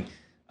something.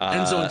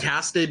 Enzo and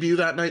Cass debut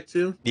that night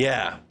too.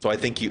 Yeah, so I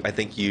think you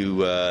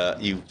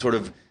sort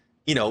of,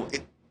 you know,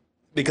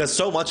 because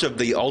so much of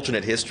the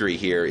alternate history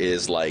here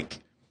is like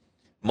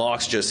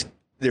Mox just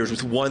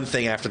there's one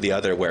thing after the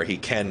other where he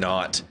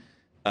cannot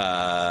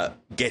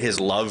get his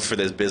love for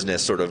this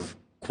business sort of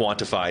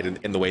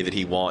quantified in the way that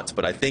he wants.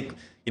 But I think,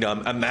 you know,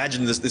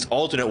 imagine this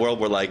alternate world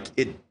where like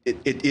it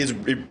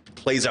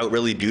plays out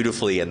really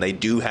beautifully, and they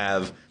do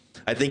have,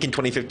 I think in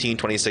 2015,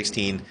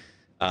 2016,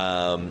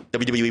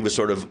 WWE was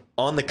sort of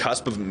on the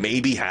cusp of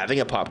maybe having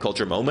a pop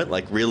culture moment,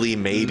 like really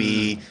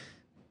maybe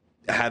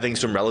having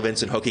some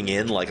relevance and hooking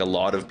in like a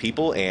lot of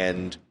people.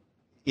 And,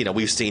 you know,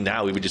 we've seen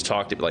now, we just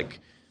talked about like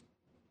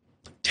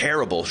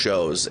terrible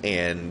shows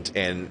and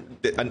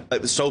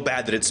it was so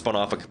bad that it spun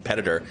off a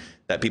competitor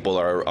that people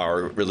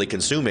are really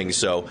consuming.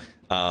 So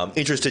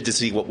interested to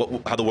see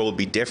how the world would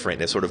be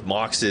different if sort of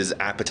Mox's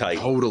appetite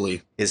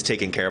is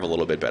taken care of a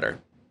little bit better.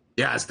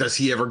 Yes, does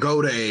he ever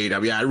go to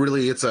AEW? Yeah,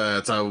 really, it's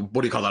a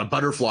what do you call that? A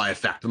butterfly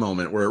effect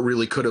moment where it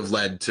really could have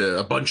led to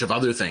a bunch of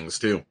other things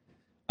too.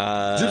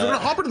 Zoobs, we're gonna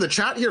hop into the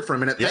chat here for a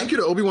minute. Thank you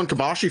to Obi-Wan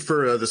Kabashi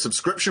for the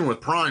subscription with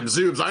Prime.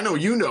 Zoobs, I know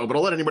you know, but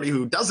I'll let anybody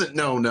who doesn't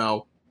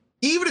know.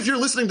 Even if you're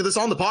listening to this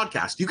on the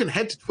podcast, you can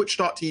head to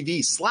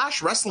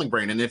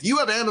twitch.tv/WrestlingBrain. And if you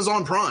have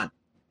Amazon Prime,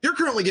 you're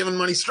currently giving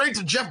money straight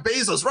to Jeff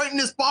Bezos right in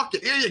his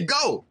pocket. Here you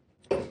go.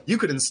 You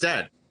could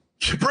instead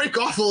break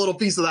off a little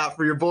piece of that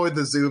for your boy,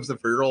 the Zoobs, and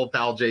for your old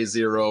pal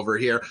J0 over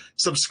here.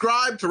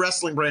 Subscribe to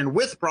Wrestling Brain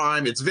with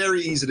Prime. It's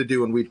very easy to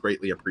do, and we'd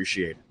greatly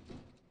appreciate it.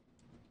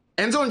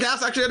 Enzo and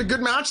Cass actually had a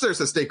good match there,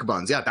 says Steak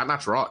Buns. Yeah, that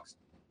match rocks.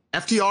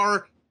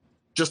 FTR,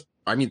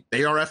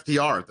 they are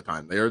FTR at the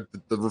time. They are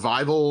the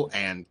Revival,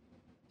 and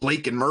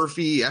Blake and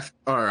Murphy,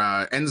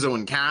 Enzo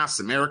and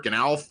Cass, American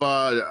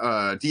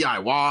Alpha,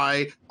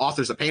 DIY,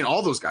 Authors of Pain,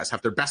 all those guys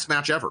have their best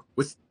match ever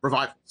with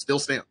Revival. Still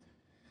stands.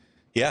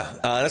 Yeah.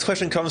 Next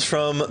question comes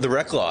from the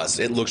Rec Laws.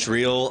 It looks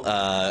real.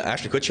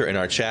 Ashley Kutcher in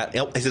our chat.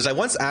 He says, I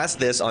once asked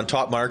this on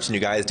Top Marks and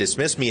you guys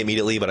dismissed me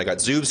immediately, but I got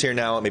Zoobs here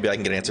now. Maybe I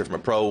can get an answer from a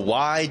pro.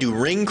 Why do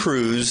ring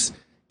crews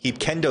keep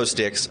kendo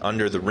sticks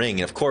under the ring?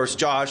 And of course,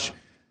 Josh,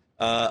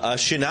 a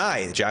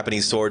shinai, the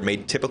Japanese sword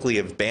made typically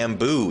of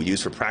bamboo,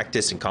 used for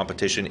practice and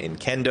competition in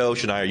kendo.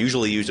 Shinai are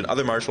usually used in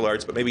other martial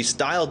arts, but maybe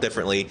styled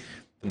differently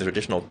than the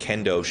traditional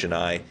kendo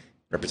shinai,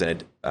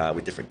 represented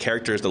with different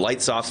characters. The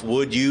light softs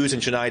wood used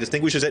in shinai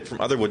distinguishes it from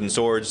other wooden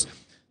swords,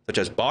 such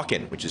as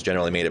bokken, which is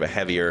generally made of a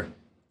heavier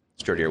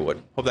sturdier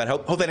wood. Hope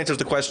that answers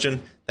the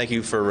question. Thank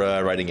you for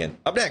writing in.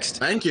 Up next.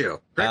 Thank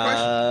you. Great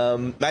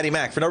question. Maddie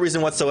Mac, for no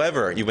reason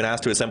whatsoever, you've been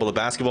asked to assemble a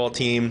basketball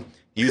team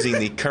using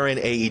the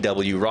current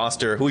AEW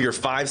roster. Who are your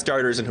 5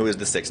 starters and who is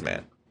the 6th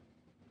man?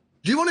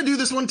 Do you want to do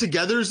this one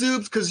together,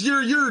 Zoobs? Because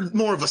you're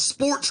more of a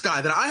sports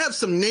guy than I have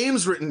some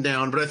names written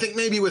down, but I think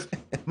maybe with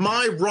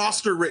my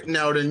roster written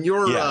out and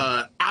your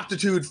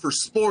aptitude for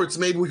sports,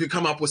 maybe we could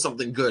come up with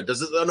something good.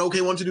 Does it an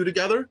okay one to do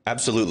together?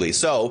 Absolutely.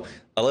 So,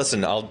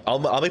 listen,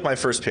 I'll make my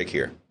first pick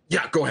here.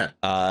 Yeah, go ahead.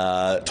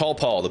 Tall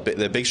Paul,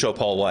 the Big Show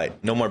Paul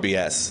White. No more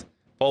BS.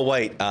 Paul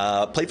White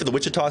played for the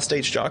Wichita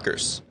State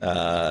Shockers.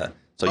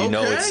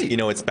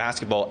 It's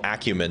basketball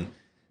acumen.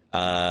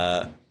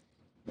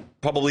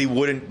 Probably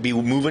wouldn't be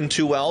moving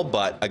too well,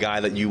 but a guy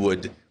that you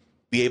would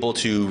be able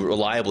to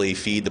reliably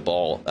feed the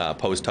ball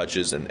post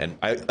touches. And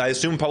I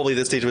assume probably at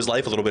this stage of his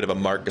life, a little bit of a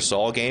Marc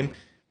Gasol game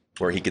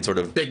where he could sort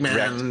of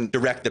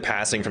direct the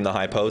passing from the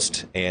high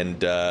post and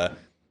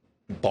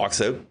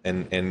box out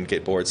and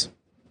get boards.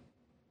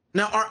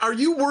 Now, are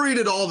you worried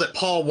at all that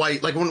Paul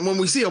White, like when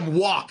we see him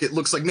walk, it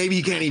looks like maybe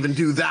he can't even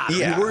do that?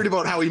 Yeah. Are you worried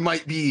about how he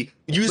might be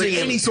using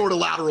any sort of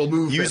lateral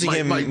movement? Using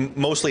him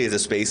mostly as a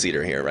space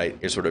eater here, right?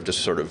 You're sort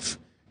of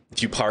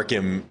if you park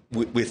him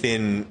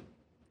within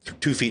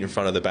 2 feet in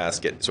front of the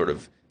basket, sort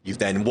of you've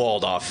then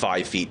walled off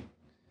 5 feet,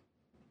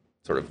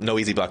 sort of no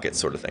easy buckets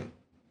sort of thing.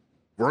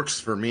 Works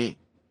for me.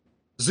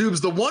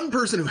 Zoobs, the one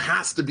person who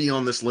has to be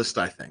on this list,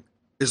 I think,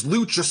 is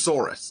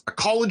Luchasaurus. A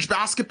college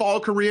basketball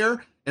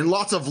career and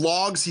lots of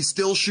logs. He's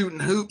still shooting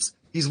hoops.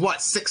 He's what,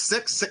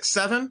 6'6",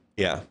 6'7"?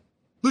 Yeah.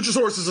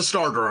 Luchasaurus is a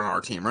starter on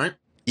our team, right?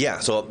 Yeah.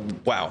 So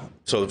wow.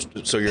 So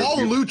you're Paul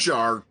and Lucha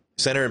are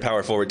center and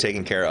power forward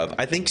taken care of.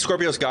 I think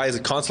Scorpio Sky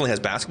constantly has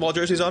basketball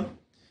jerseys on.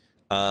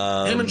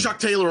 Him and Chuck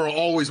Taylor are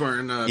always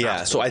wearing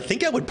basketball. So I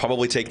think I would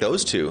probably take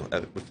those two,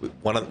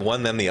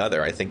 one then the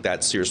other. I think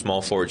that's your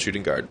small forward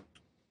shooting guard.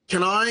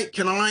 Can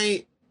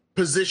I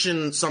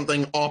position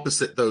something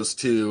opposite those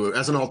two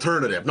as an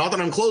alternative? Not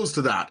that I'm close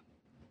to that,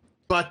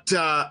 but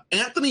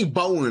Anthony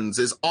Bowens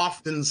is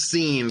often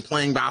seen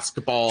playing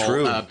basketball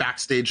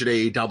backstage at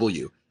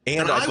AEW.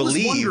 And I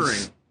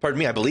believe,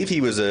 I believe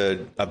he was a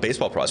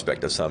baseball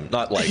prospect of some,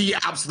 not like...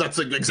 That's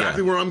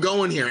exactly where I'm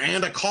going here.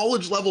 And a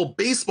college-level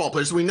baseball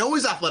player, so we know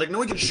he's athletic,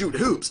 know he can shoot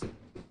hoops.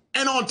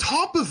 And on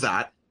top of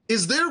that,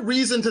 is there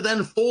reason to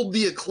then fold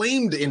the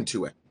Acclaimed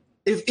into it?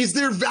 Is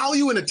there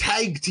value in a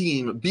tag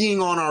team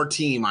being on our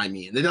team, I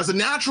mean? Does a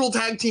natural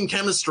tag team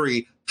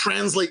chemistry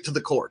translate to the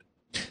court?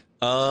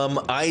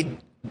 I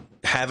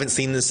haven't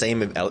seen the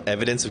same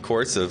evidence, of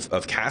course,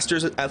 of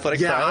Caster's athletic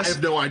prowess. I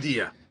have no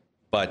idea.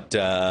 But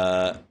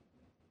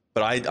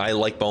I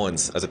like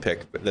Bowens as a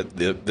pick.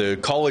 The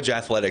college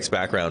athletics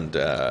background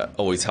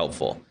always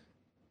helpful.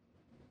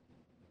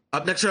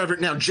 Up next,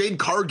 now Jade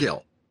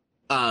Cargill.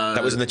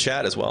 That was in the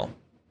chat as well.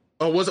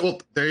 Oh, was it?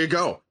 Well, there you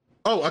go.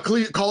 Oh, a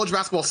college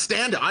basketball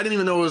standout. I didn't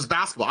even know it was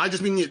basketball. I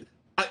just mean,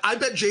 I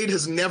bet Jade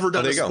has never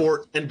done a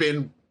sport and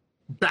been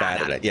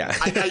bad at it. Yeah.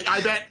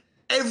 I bet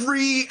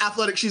every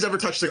athletic she's ever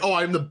touched, like,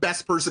 I'm the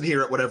best person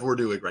here at whatever we're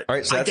doing right now. All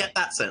right, so I get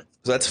that sense.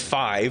 So that's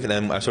 5, and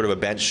then sort of a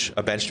bench.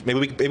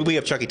 Maybe we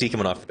have Chucky T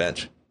coming off the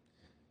bench.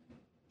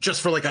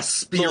 Just for like a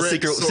spirit,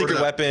 secret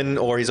weapon,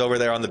 or he's over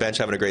there on the bench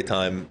having a great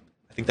time.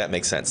 I think that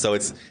makes sense. So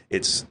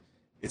it's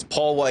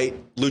Paul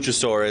White,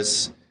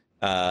 Luchasaurus,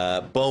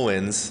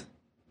 Bowens,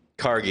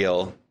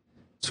 Cargill,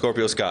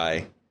 Scorpio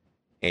Sky,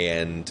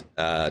 and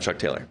Chuck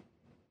Taylor.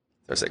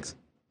 There's our 6.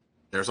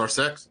 There's our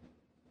 6.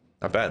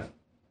 Not bad.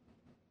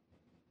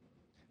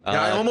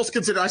 Yeah, I almost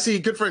consider. I see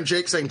good friend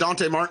Jake saying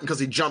Dante Martin because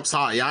he jumps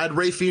high. Yeah, I had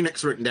Ray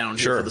Phoenix written down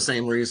here for the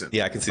same reason.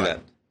 Yeah, I can see that.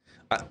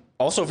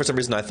 Also, for some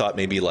reason, I thought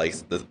maybe like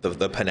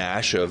the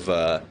panache of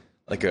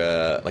like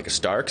a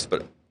Starks,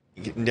 but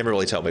you can never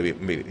really tell. Maybe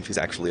if he's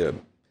actually a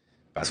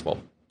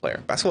basketball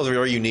player. Basketball is a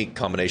very unique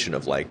combination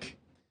of like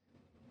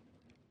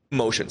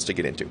motions to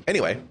get into.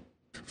 Anyway,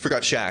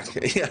 forgot Shaq.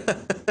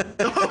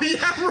 Oh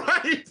yeah,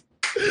 right.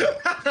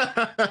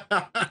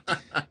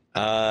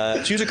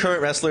 Choose a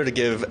current wrestler to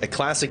give a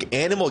classic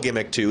animal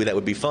gimmick to that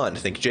would be fun.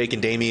 Think Jake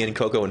and Damien,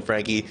 Coco and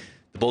Frankie,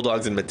 the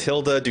Bulldogs and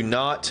Matilda. Do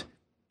not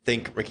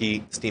think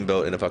Ricky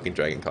Steamboat in a fucking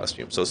dragon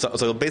costume.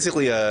 So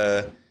basically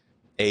a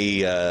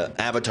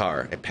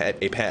avatar, a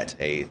pet.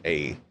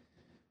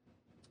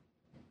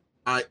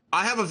 I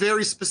have a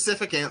very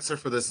specific answer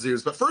for this,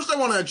 Zeus. But first I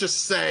want to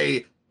just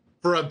say,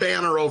 for a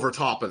banner over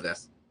top of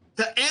this,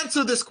 to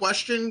answer this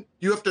question,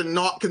 you have to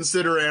not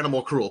consider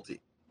animal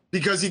cruelty.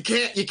 Because you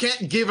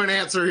can't give an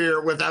answer here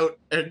without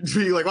and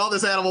be like, well,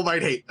 this animal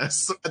might hate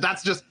this.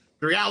 That's just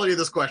the reality of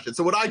this question.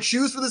 So would I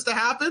choose for this to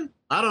happen?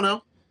 I don't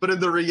know. But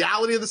in the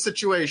reality of the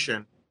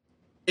situation,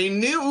 a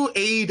new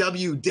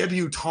AEW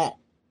debutant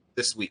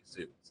this week,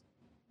 Zeus.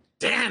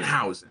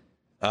 Danhausen.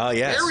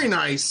 Yes. Very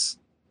nice.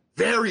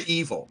 Very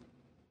evil.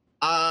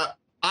 I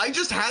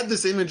just had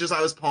this image as I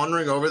was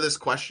pondering over this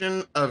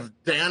question of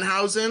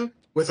Danhausen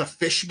with a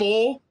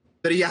fishbowl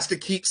that he has to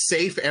keep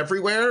safe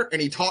everywhere,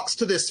 and he talks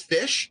to this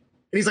fish,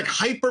 and he's like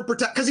hyper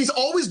protect because he's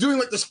always doing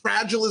like this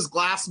fragile as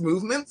glass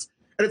movements,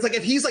 and it's like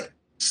if he's like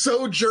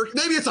so jerky.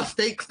 Maybe it's a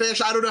fake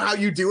fish. I don't know how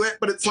you do it,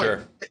 but it's like,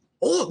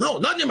 oh no,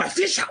 not near my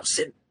fish house.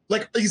 And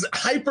like he's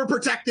hyper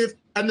protective.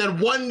 And then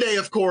one day,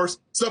 of course,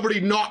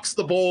 somebody knocks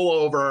the bowl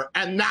over,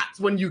 and that's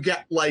when you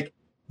get like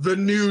the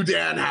new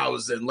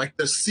Danhausen, like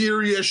the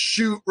serious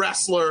shoot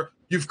wrestler.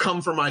 You've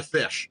come for my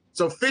fish.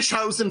 So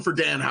Fishhausen for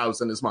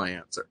Danhausen is my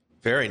answer.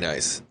 Very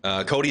nice.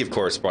 Cody, of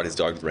course, brought his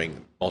dog to the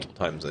ring multiple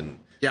times, and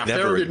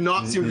Pharaoh did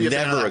not seem to be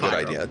never a good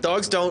idea.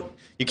 Dogs don't.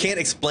 You can't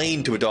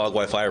explain to a dog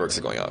why fireworks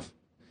are going off.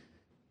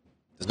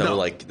 There's no.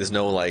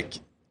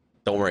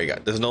 Don't worry,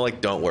 guys. There's no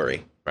don't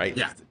worry, right?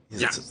 Yeah.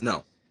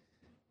 No.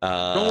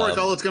 Don't worry,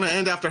 fella. It's going to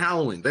end after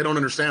Halloween. They don't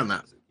understand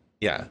that.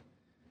 Yeah.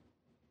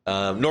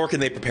 Nor can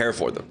they prepare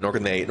for them. Nor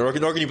can you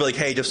be like,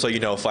 hey, just so you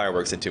know,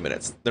 fireworks in 2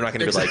 minutes. They're not going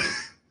to be like,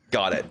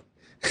 got it.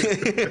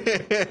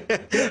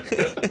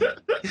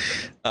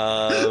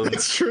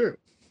 It's true.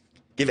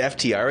 Give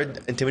FTR an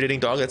intimidating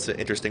dog. That's an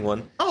interesting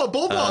one. Oh, a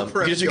bulldog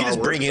for FTR. You can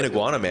just bring in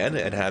Iguana Man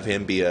and have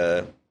him be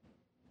a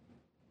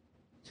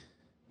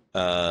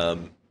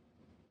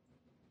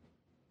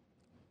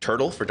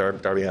turtle for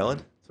Darby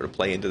Allin. Sort of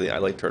play into the I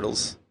Like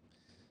Turtles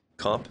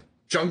comp.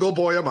 Jungle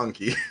Boy a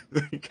monkey.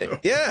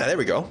 Yeah, there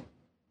we go.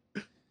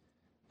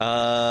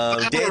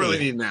 I don't really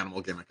need an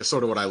animal gimmick. Is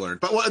sort of what I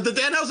learned. But the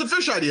Danhausen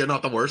fish idea,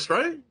 not the worst,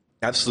 right?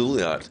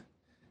 Absolutely not.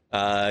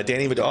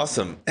 Danny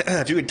Madawsome.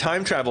 If you could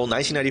time travel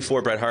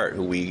 1994 Bret Hart,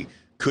 who we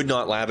could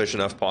not lavish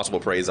enough possible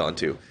praise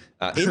onto,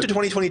 into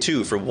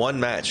 2022 for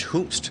one match,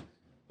 whomst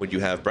would you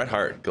have Bret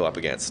Hart go up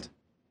against?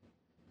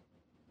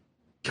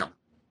 Come.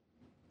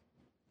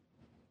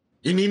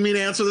 You need me to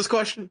answer this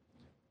question?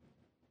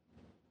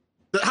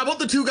 How about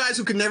the two guys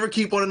who can never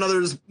keep one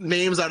another's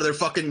names out of their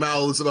fucking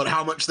mouths about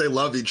how much they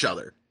love each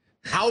other?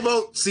 How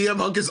about CM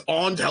Punk is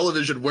on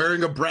television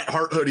wearing a Bret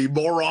Hart hoodie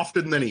more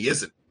often than he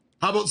isn't?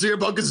 How about CM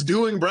Punk is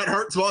doing Bret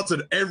Hart spots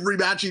in every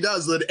match he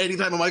does, that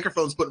anytime a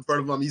microphone's put in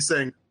front of him, he's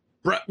saying,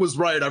 Bret was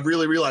right. I've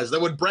really realized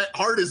that. When Bret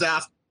Hart is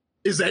asked,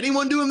 is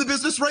anyone doing the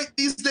business right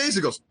these days?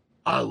 He goes,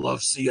 I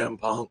love CM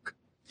Punk.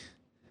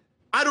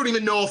 I don't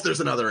even know if there's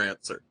another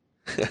answer.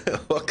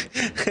 Hook.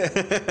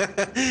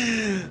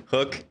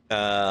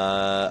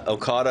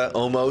 Okada,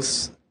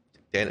 Omos,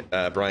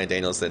 Bryan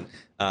Danielson.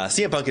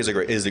 CM Punk is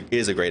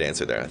a great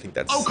answer there. I think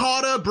that's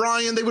Okada,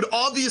 Bryan. They would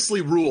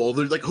obviously rule.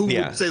 They're like, who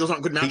would say those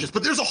aren't good matches?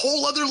 But there's a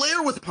whole other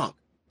layer with Punk.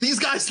 These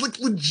guys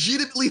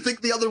legitimately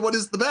think the other one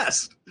is the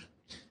best.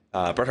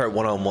 Bret Hart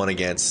 1-on-1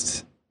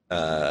 against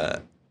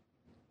Dax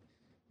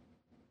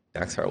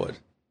Harwood.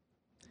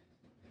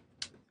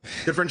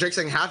 Good friend Jake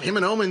saying, have him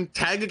and Owen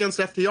tag against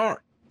FTR.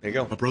 There you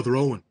go. My brother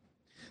Owen.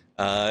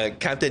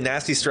 Captain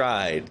Nasty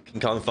Stride, King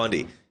Kong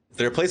Fundy. Is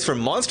there a place for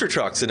monster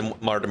trucks in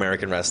modern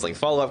American wrestling?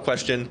 Follow-up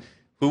question.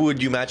 Who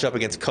would you match up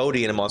against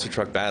Cody in a monster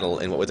truck battle,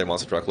 and what would their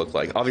monster truck look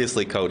like?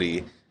 Obviously,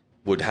 Cody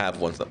would have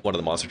one of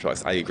the monster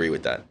trucks. I agree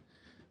with that.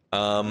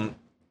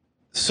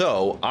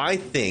 So I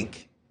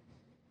think,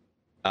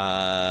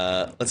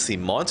 let's see,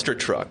 monster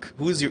truck.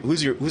 Who's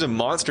a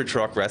monster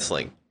truck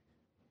wrestling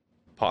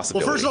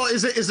possibility? Well, first of all,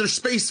 is there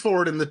space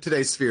for it in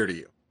today's sphere to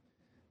you?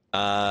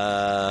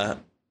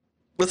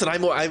 Listen,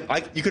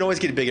 you can always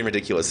get big and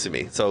ridiculous to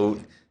me. So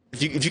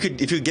if you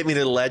could get me to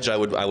the ledge, I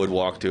would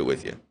walk to it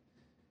with you.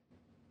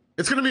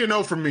 It's gonna be a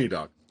no from me,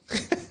 dog.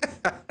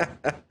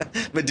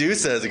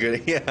 Medusa is a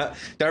good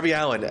Darby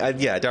Allin.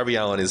 Darby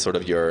Allin is sort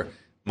of your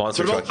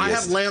monster truck. I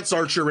have Lance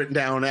Archer written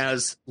down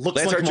as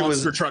looks like a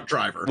monster truck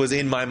driver. Was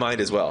in my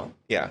mind as well.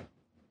 Yeah,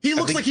 he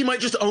looks like he might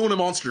just own a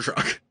monster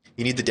truck.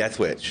 You need the Death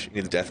Wish.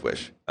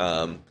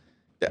 I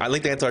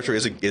think Lance Archer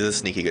is a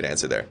sneaky good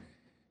answer there.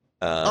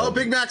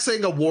 Big Mac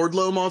saying a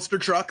Wardlow monster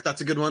truck.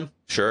 That's a good one.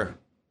 Sure.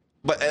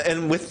 But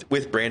and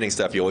with branding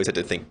stuff, you always had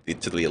to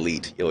think to the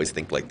elite. You always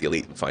think like the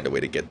elite and find a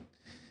way to get.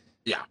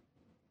 Yeah.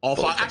 All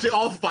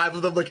five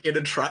of them like in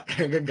a truck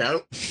hanging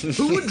out.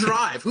 Who would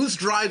drive? Who's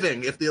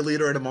driving if the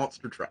elite are in a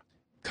monster truck?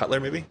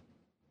 Cutler, maybe?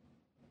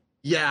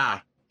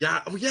 Yeah.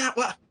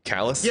 What?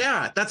 Callis?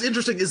 Yeah, that's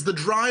interesting. Is the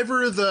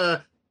driver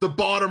the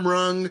bottom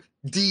rung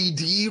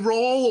DD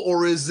role,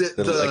 or is it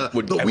the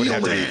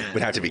wheelman?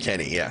 Would have to be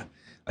Kenny, yeah.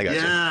 I got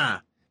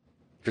you.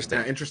 Interesting.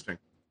 Yeah, interesting.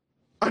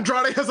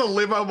 Andrade has a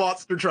limo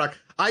monster truck.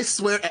 I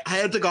swear,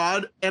 hand to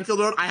God, Anfield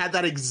Road, I had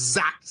that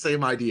exact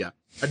same idea.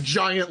 A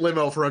giant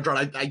limo for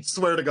Andrade. I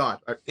swear to God.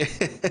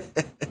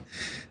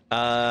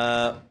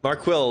 Mark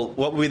Quill,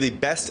 what would be the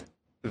best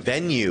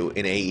venue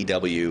in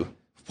AEW?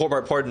 For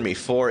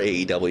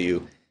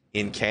AEW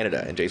in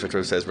Canada? And Jace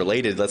Retro says,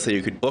 related, let's say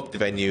you could book the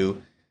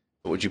venue.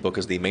 What would you book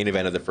as the main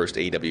event of the first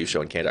AEW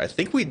show in Canada? I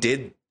think we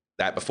did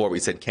that before. We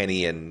said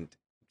Kenny and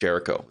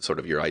Jericho, sort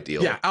of your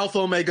ideal. Yeah, Alpha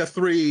Omega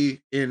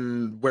 3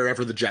 in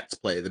wherever the Jets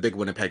play, the big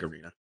Winnipeg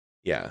arena.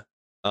 Yeah.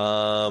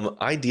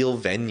 Ideal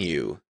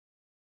venue.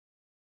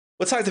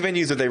 What size of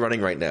venues are they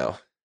running right now?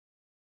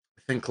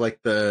 I think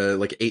like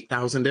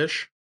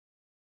 8,000-ish.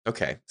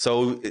 Okay.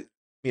 So,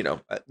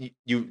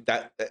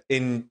 that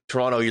in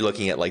Toronto, you're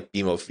looking at like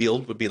BMO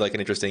Field would be like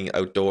an interesting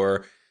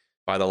outdoor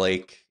by the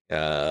lake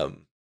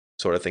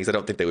sort of things. I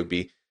don't think they would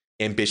be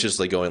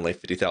ambitiously going like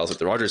 50,000 at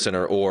the Rogers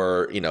Center,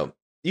 or,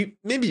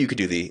 maybe you could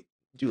do the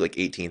do like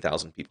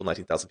 18,000 people,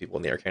 19,000 people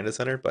in the Air Canada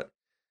Centre. But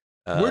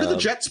where do the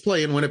Jets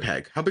play in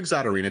Winnipeg? How big's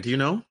that arena? Do you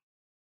know?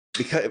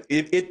 Because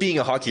it being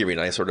a hockey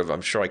arena,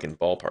 I'm sure I can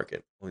ballpark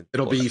it.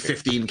 It'll be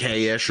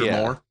 15K ish or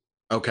more.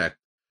 Okay.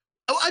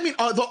 Oh, I mean,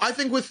 I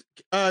think with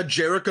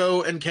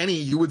Jericho and Kenny,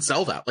 you would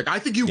sell that. Like, I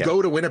think you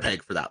go to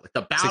Winnipeg for that. Like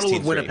the Battle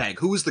of Winnipeg.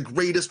 Who is the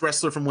greatest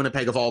wrestler from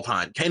Winnipeg of all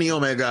time? Kenny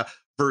Omega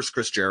versus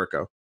Chris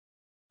Jericho.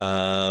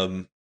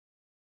 Yeah,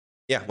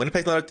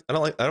 Winnipeg. I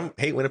don't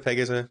hate Winnipeg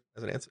as an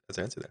answer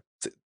there.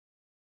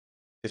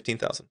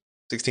 15,000,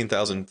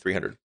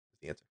 16,300 is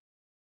the answer.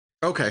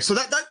 Okay, so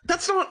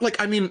that's not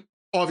like, I mean,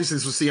 obviously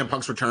this was CM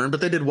Punk's return,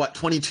 but they did what,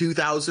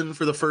 22,000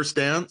 for the first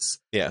dance?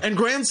 Yeah. And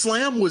Grand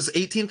Slam was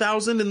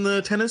 18,000 in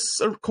the tennis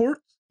court?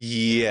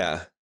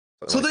 Yeah.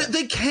 So like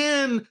they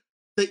can,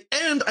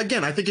 and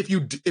again, I think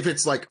if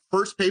it's like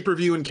first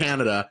pay-per-view in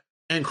Canada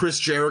and Chris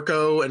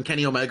Jericho and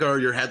Kenny Omega are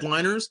your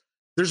headliners,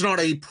 there's not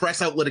a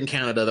press outlet in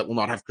Canada that will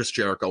not have Chris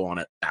Jericho on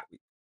it that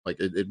week. Like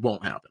it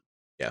won't happen.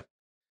 Yeah.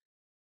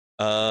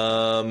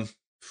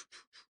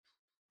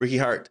 Ricky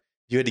Hart,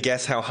 you had to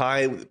guess how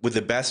high would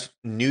the best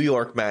New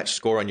York match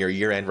score on your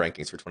year-end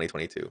rankings for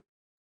 2022.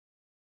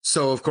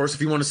 So, of course,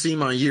 if you want to see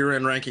my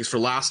year-end rankings for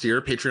last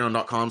year,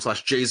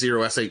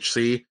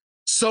 patreon.com/J0SHC.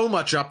 So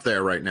much up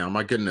there right now.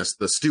 My goodness.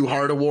 The Stu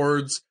Hart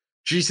Awards,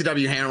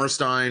 GCW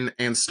Hammerstein,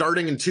 and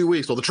starting in 2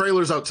 weeks, well, the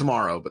trailer's out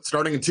tomorrow, but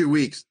starting in 2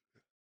 weeks,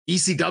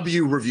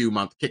 ECW Review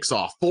Month kicks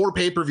off. 4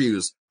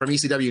 pay-per-views from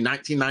ECW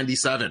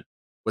 1997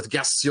 with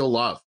guests you'll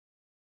love.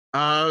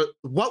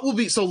 What will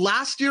be, so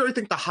last year, I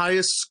think the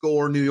highest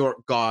score New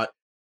York got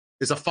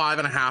is a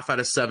 5.5 out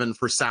of 7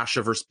 for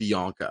Sasha versus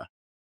Bianca,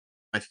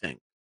 I think.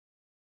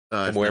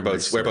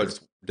 Whereabouts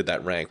did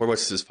that rank?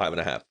 Whereabouts is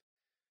 5.5?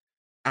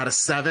 Out of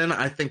 7,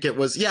 I think it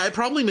was, it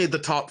probably made the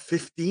top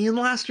 15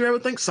 last year, I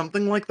would think,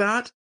 something like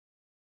that.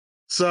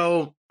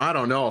 So, I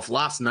don't know if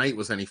last night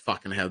was any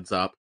fucking heads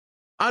up.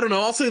 I don't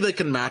know, I'll say they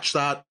can match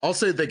that. I'll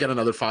say they get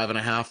another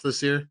 5.5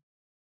 this year.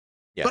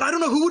 Yeah. But I don't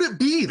know, who would it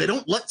be? They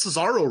don't let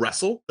Cesaro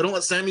wrestle. They don't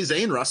let Sami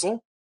Zayn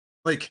wrestle.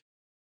 Like,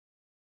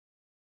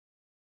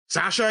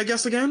 Sasha, I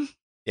guess, again?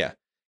 Yeah.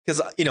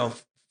 Because,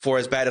 for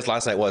as bad as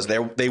last night was,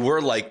 they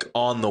were, like,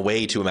 on the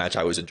way to a match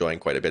I was enjoying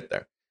quite a bit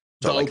there.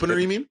 So, the opener,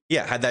 you mean?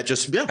 Yeah, had that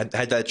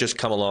just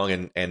come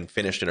along and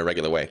finished in a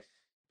regular way.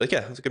 Like,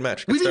 yeah, it was a good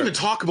match. We didn't even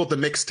talk about the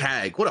mixed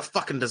tag. What a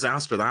fucking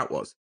disaster that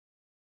was.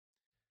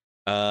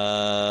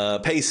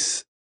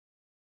 Pace.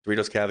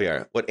 Doritos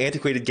Caviar. What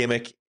antiquated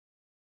gimmick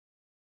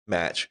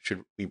match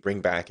should we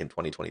bring back in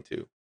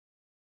 2022?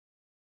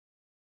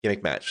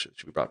 Gimmick match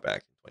should be brought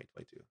back in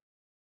 2022.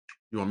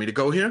 You want me to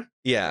go here?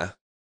 Yeah.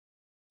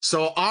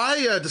 So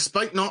I,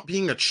 despite not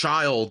being a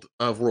child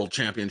of World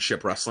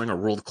Championship Wrestling or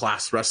World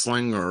Class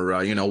Wrestling or,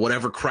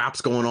 whatever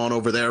crap's going on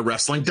over there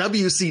wrestling,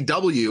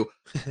 WCW,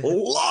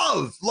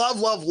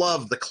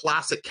 love the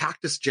classic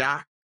Cactus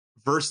Jack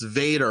versus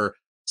Vader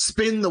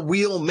spin the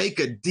wheel, make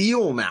a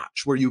deal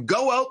match where you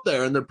go out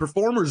there and the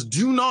performers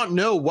do not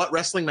know what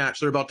wrestling match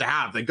they're about to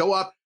have. They go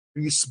up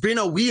and you spin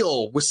a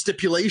wheel with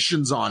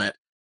stipulations on it,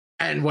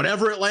 and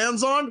whatever it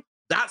lands on,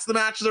 that's the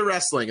match they're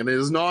wrestling, and it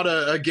is not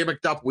a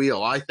gimmicked up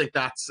wheel. I think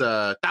that's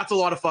a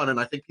lot of fun, and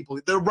I think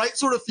the right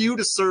sort of feud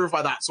is served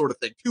by that sort of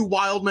thing. 2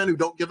 wild men who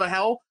don't give a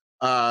hell,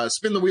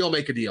 spin the wheel,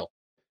 make a deal.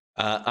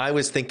 I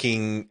was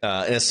thinking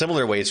in a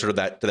similar way, sort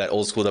of to that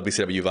old school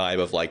WCW vibe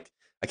of like,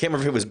 I can't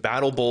remember if it was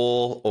Battle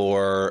Bowl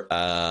or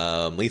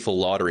Lethal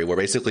Lottery, where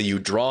basically you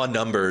draw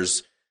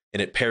numbers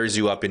and it pairs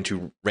you up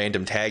into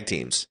random tag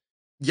teams.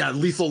 Yeah,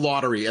 Lethal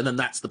Lottery, and then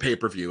that's the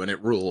pay-per-view, and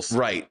it rules.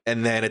 Right,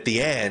 and then at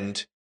the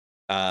end,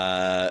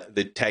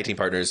 the tag team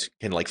partners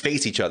can like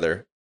face each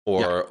other,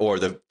 or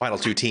the final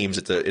 2 teams.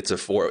 It's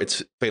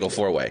fatal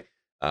 4-way.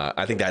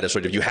 I think that is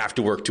sort of, you have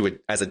to work to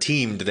it as a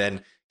team to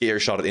then get your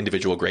shot at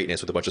individual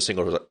greatness with a bunch of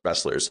single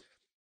wrestlers.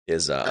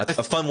 Is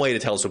a fun way to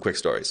tell some quick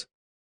stories.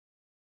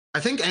 I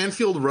think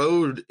Anfield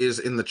Road is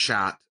in the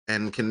chat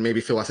and can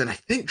maybe fill us in. I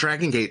think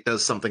Dragon Gate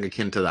does something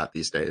akin to that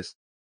these days.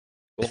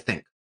 Cool. I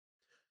think.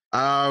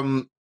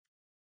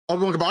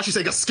 Obi-Wan Kabashi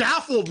saying a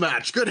scaffold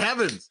match. Good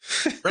heavens.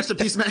 Rest in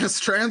peace,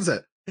 Mass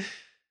Transit.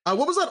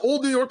 What was that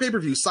old New York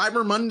pay-per-view?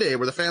 Cyber Monday,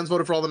 where the fans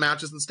voted for all the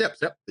matches and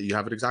steps. Yep, you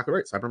have it exactly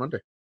right. Cyber Monday.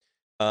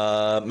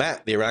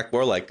 Matt, the Iraq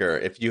War Liker.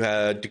 If you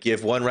had to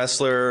give one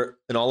wrestler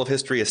in all of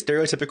history a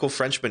stereotypical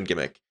Frenchman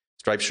gimmick,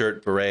 striped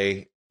shirt,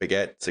 beret,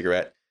 baguette,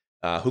 cigarette,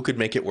 who could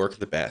make it work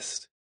the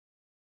best?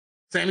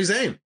 Sami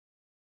Zayn.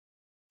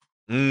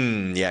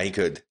 Yeah, he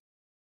could.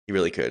 He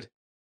really could.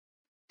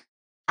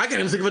 I can't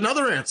even think of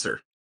another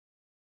answer.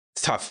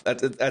 It's tough.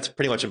 That's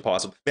pretty much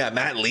impossible. Yeah,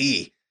 Matt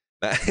Lee.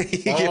 Matt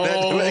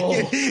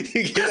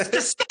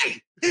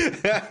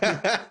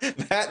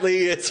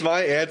Lee, it's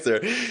my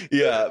answer.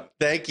 Yeah,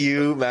 thank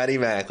you, Matty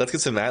Mac. Let's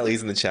get some Matt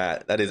Lees in the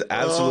chat. That is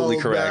absolutely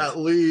correct. Matt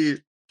Lee.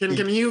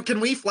 Can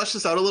we flesh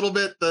this out a little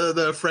bit?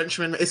 The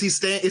Frenchman, is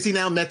he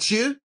now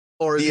Mathieu,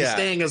 or is he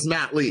staying as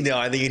Matt Lee? No,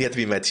 I think he'd have to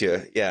be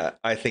Mathieu. Yeah,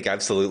 I think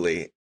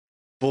absolutely.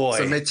 Boy.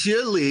 So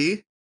Mathieu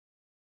Lee,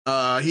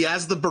 He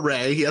has the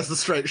beret, he has the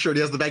striped shirt,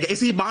 he has the bag. Is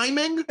he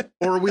miming,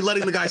 or are we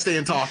letting the guy stay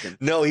and talking?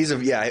 No, he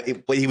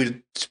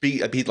would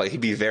speak.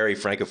 He'd be very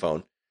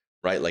francophone,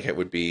 right? Like it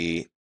would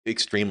be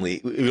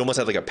extremely. We almost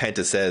have like a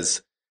Penta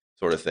says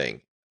sort of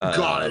thing.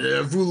 Got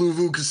it.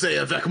 Voulez-vous que c'est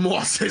avec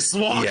moi ce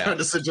soir kind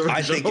of situation.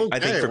 I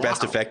think for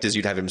best effect is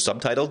you'd have him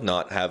subtitled,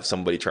 not have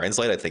somebody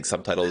translate. I think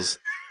subtitles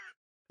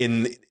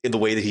in the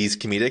way that he's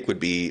comedic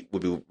would be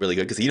really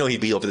good because he'd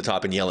be over the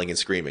top and yelling and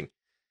screaming.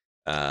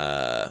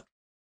 Good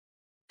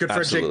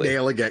friend Jake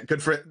Nail again.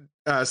 Good friend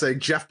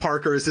saying Jeff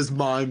Parker is his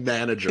mime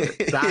manager.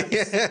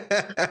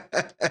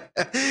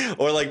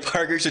 Or like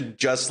Parker should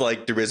just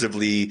like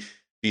derisively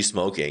be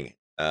smoking.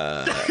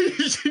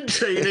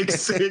 Jading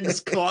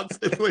sings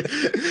constantly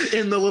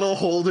in the little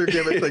holder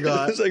gimmick they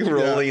got. He's like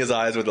rolling his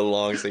eyes with a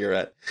long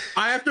cigarette.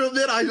 I have to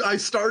admit, I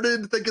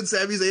started thinking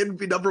Sami Zayn would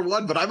be number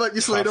one, but I might be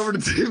swayed over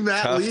to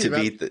Matt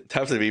Lee.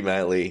 Tough to beat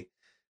Matt Lee.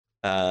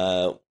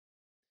 At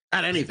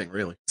anything,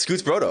 really.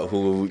 Scoots Brodo,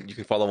 who you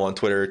can follow on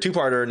Twitter.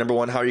 Two-parter, number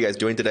one. How are you guys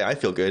doing today? I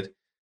feel good.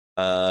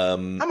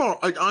 I'm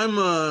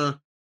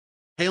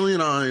Haley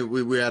and I,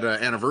 we had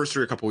an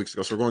anniversary a couple weeks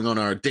ago, so we're going on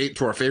a date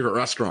to our favorite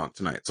restaurant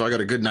tonight. So I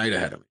got a good night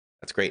ahead of me.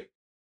 That's great.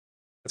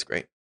 So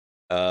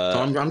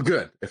I'm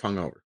good if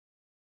hungover.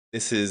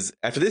 This is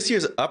after this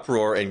year's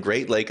uproar and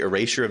Great Lake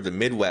erasure of the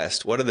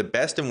Midwest. What are the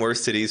best and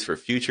worst cities for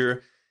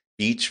future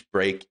beach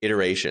break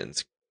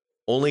iterations?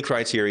 Only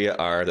criteria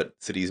are that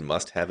cities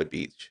must have a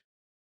beach.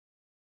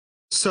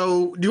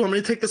 So, do you want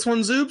me to take this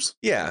one, Zoobs?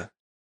 Yeah.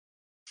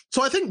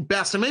 So I think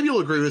best, and maybe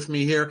you'll agree with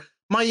me here,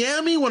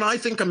 Miami, when I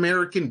think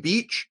American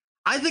beach,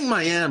 I think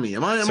Miami.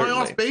 Am I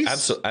off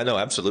base? I know,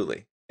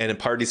 absolutely. And a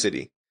party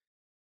city.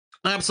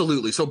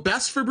 Absolutely. So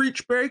best for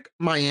beach break,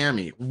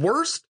 Miami.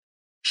 Worst,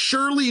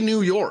 surely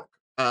New York.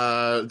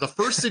 The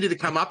first city to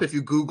come up if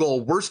you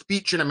Google worst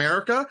beach in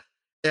America,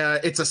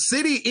 it's a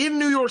city in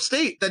New York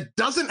State that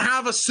doesn't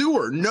have a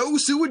sewer, no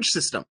sewage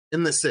system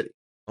in this city.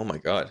 Oh my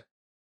God.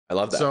 I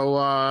love that.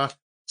 So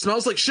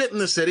smells like shit in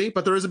the city,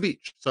 but there is a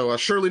beach. So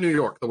surely New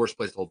York, the worst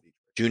place to hold beach.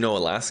 Juneau,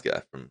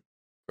 Alaska from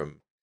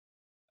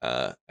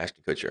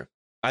Ashton Kutcher.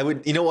 I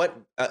would, you know what?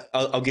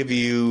 I'll give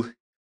you,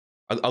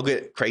 I'll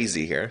get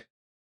crazy here.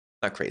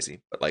 Not crazy,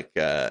 but like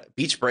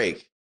beach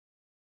break.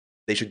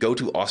 They should go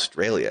to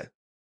Australia.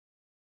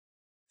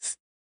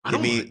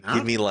 Give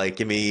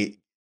me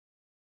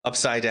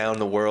upside down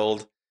the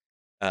world.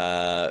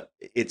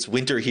 It's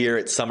winter here.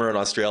 It's summer in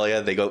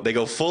Australia. They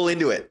go full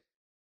into it.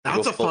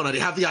 That's a fun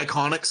idea. Have the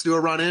Iconics do a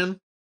run in.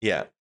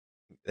 Yeah,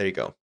 there you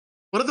go.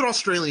 What other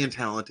Australian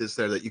talent is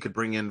there that you could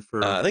bring in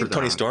for? I think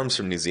Tony Storm's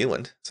from New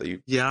Zealand. So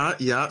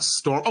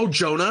Storm. Oh,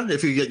 Jonah.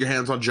 If you get your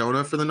hands on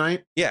Jonah for the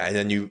night. Yeah, and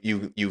then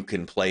you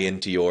can play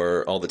into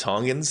all the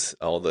Tongans,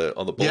 all the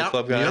Bullet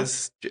Club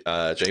guys.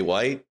 Jay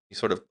White. You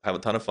sort of have a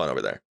ton of fun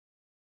over there.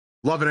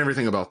 Loving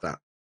everything about that.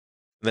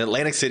 And then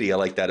Atlantic City, I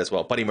like that as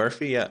well. Buddy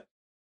Murphy, yeah.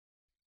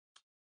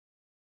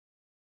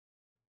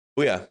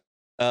 Oh yeah.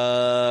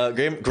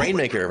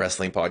 Grainmaker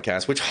Wrestling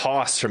Podcast. Which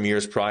hosts from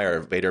years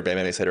prior, Vader, Bam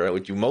Bam, etc.,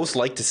 would you most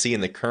like to see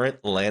in the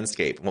current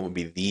landscape? What would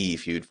be the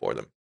feud for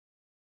them?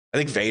 I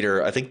think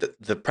Vader. I think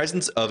that the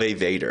presence of a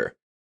Vader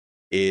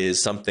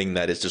is something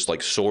that is just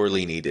like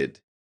sorely needed.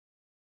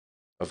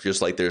 Of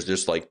just like there's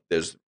this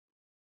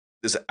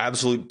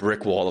absolute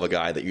brick wall of a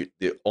guy that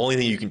the only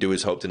thing you can do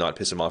is hope to not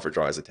piss him off or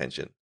draw his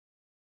attention.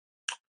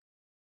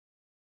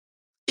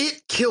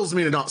 It kills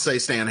me to not say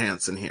Stan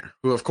Hansen here,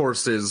 who of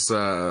course is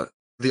the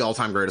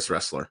all-time greatest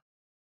wrestler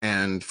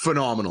and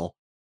phenomenal.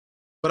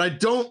 But I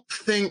don't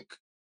think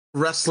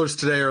wrestlers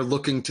today are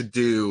looking to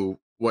do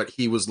what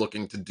he was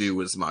looking to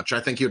do as much. I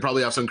think he would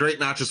probably have some great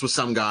matches with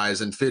some guys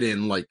and fit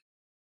in like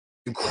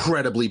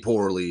incredibly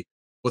poorly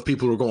with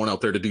people who are going out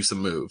there to do some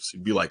moves.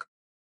 You'd be like,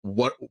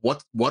 what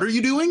are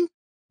you doing?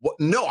 What?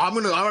 No, I'm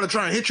gonna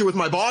try and hit you with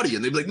my body.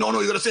 And they'd be like, no,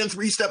 you gotta stand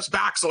 3 steps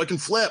back so I can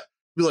flip.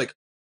 Be like,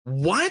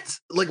 what?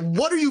 Like,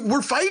 what are you?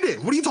 We're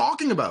fighting. What are you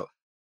talking about?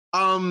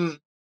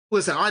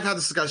 Listen, I've had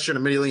this discussion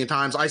a million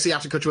times. I see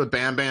Ashton Kutcher with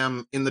Bam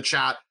Bam in the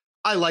chat.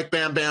 I like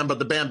Bam Bam, but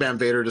the Bam Bam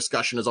Vader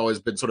discussion has always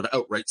been sort of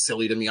outright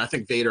silly to me. I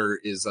think Vader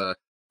is a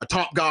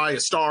top guy, a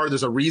star.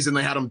 There's a reason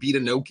they had him beat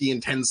Inoki in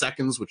 10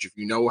 seconds, which if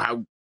you know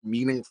how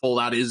meaningful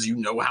that is, you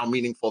know how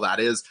meaningful that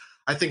is.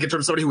 I think in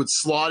terms of somebody who would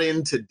slot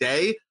in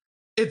today,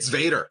 it's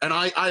Vader. And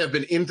I have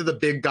been into the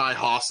big guy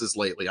hosses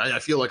lately. I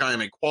feel like I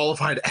am a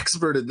qualified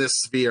expert in this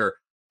sphere.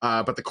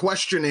 But the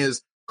question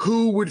is,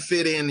 who would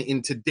fit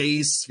in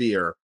today's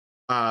sphere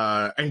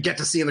and get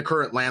to see in the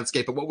current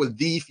landscape? And what would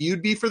the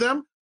feud be for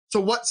them? So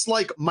what's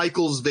like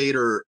Michaels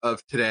Vader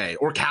of today,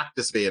 or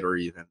Cactus Vader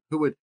even? Who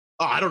would,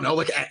 I don't know,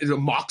 like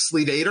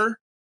Moxley Vader?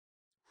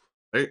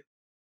 Right?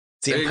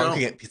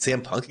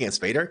 CM Punk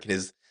against Vader? Can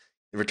his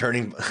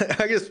returning,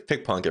 I guess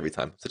pick Punk every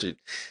time. So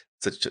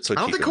I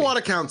don't think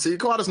Kawada counts.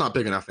 Kawada's not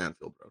big enough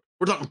Anfield Road.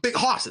 We're talking big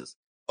hosses.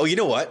 Oh, you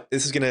know what?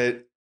 This is going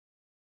to,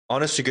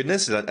 honest to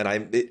goodness,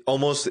 and it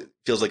almost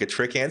feels like a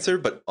trick answer,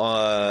 but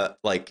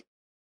like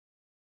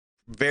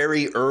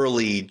very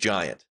early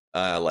Giant,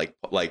 like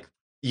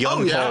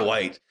young Paul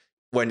White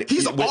when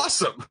he's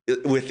awesome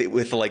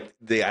with like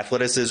the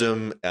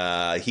athleticism,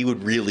 he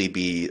would really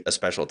be a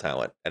special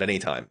talent at any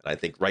time. And I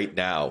think right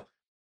now,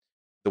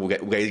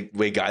 the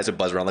way guys are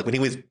buzzing around, like when he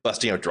was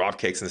busting out drop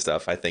kicks and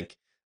stuff, I think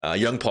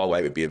young Paul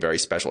White would be a very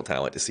special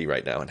talent to see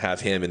right now, and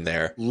have him in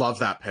there. Love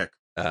that pick.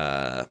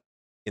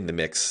 In the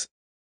mix.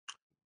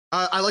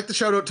 I like the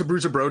shout out to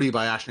Bruiser Brody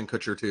by Ashton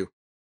Kutcher too.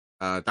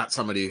 That's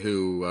somebody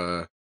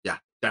who,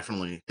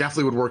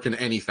 definitely would work in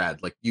any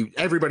Fed. Like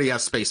everybody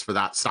has space for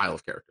that style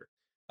of character.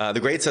 The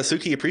great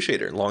Sasuke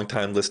Appreciator,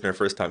 longtime listener,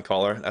 first time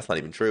caller. That's not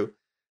even true.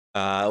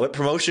 What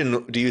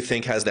promotion do you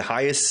think has the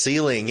highest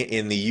ceiling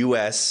in the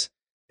U.S.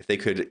 if they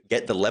could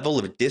get the level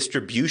of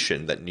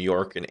distribution that New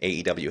York and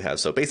AEW have?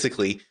 So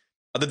basically,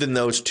 other than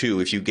those two,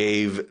 if you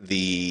gave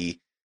the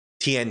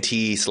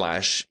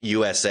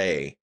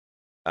TNT/USA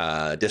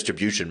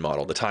distribution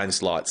model, the time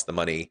slots, the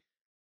money,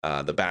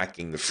 the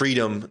backing, the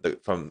freedom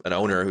from an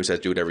owner who says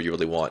do whatever you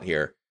really want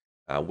here,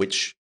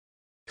 which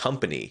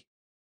company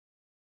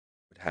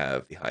would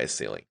have the highest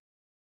ceiling?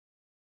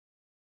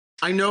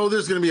 I know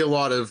there's going to be a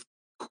lot of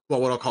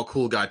what I'll call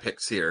cool guy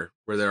picks here,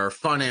 where there are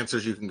fun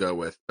answers you can go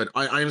with, but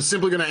I am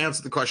simply going to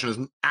answer the question as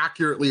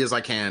accurately as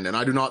I can, and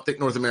I do not think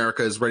North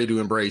America is ready to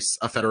embrace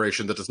a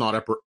federation that does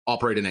not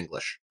operate in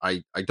English.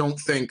 I don't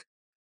think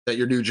that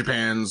your New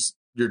Japans,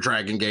 your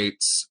Dragon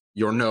Gates,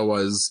 your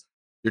Noahs,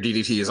 your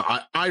DDTs,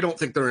 I don't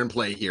think they're in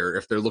play here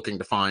if they're looking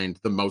to find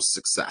the most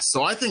success.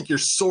 So I think you're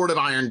sort of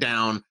ironed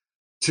down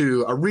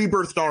to a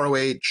rebirthed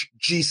ROH,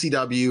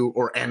 GCW,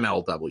 or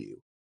MLW.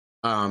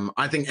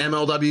 I think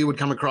MLW would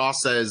come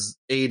across as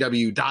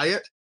AEW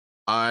diet.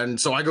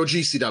 And so I go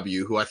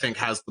GCW, who I think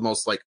has the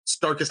most like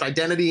starkest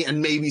identity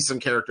and maybe some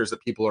characters that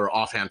people are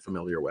offhand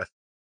familiar with.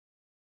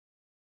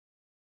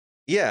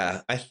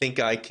 Yeah, I think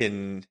I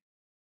can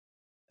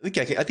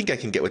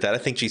get with that. I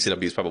think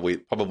GCW is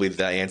probably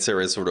the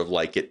answer, is sort of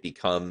like it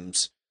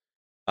becomes.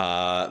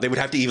 They would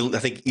have to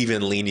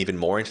even lean even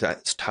more into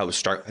that, how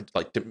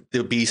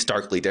to be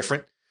starkly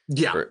different.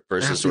 Yeah,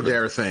 versus sort of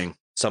their thing.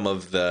 Some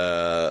of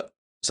the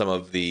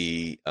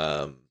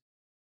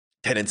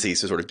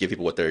tendencies to sort of give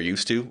people what they're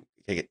used to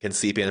can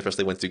seep in,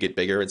 especially once you get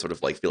bigger and sort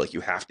of like feel like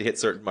you have to hit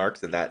certain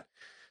marks, and that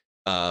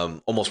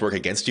almost work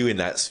against you in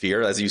that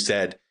sphere. As you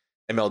said,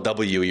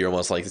 MLW, you're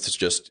almost like, this is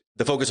just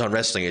the focus on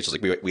wrestling. It's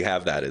just like we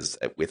have that is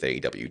with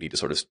AEW. You need to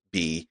sort of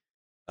be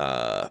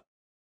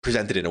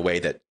presented in a way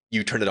that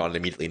you turn it on and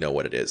immediately know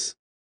what it is.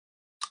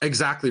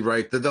 Exactly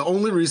right. The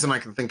only reason I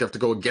can think of to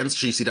go against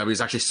GCW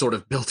is actually sort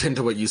of built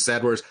into what you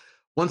said, whereas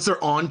once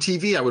they're on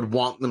TV, I would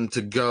want them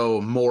to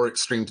go more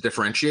extreme to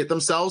differentiate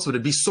themselves. But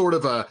it'd be sort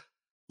of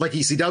like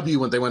ECW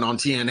when they went on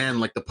TNN,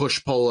 like the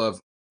push-pull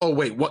of, oh,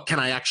 wait, what can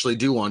I actually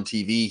do on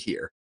TV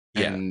here?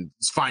 Yeah. And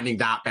finding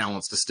that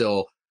balance to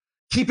still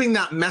keeping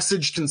that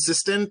message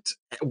consistent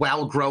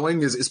while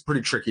growing is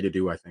pretty tricky to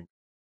do, I think.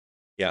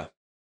 Yeah.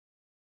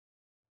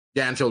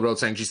 Yeah, Anfield Road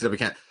saying GCW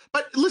can't.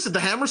 But listen, the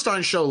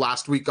Hammerstein show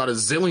last week got a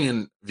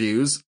zillion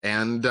views,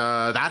 and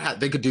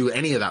they could do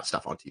any of that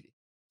stuff on TV.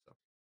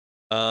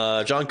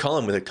 John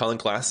Cullen with a Cullen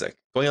Classic.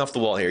 Going off the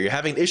wall here. You're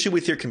having an issue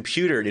with your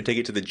computer and you take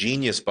it to the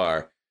Genius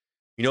Bar.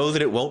 You know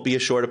that it won't be a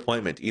short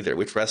appointment either.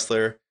 Which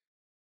wrestler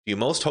do you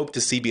most hope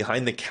to see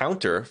behind the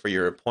counter for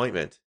your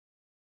appointment?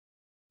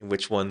 And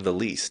which one the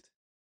least?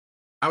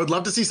 I would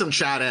love to see some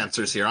chat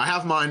answers here. I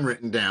have mine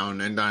written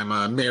down and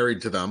I'm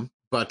married to them,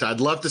 but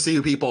I'd love to see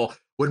who people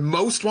would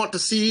most want to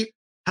see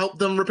help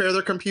them repair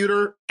their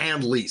computer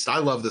and least. I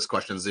love this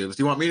question, Zoobs.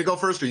 Do you want me to go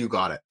first or you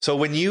got it? So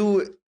when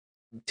you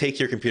take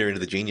your computer into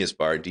the Genius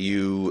Bar, do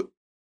you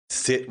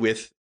sit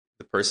with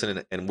the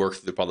person and work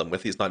through the problem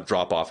with you? It's not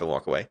drop off and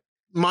walk away?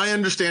 My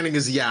understanding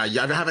is, yeah, I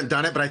haven't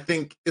done it, but I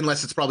think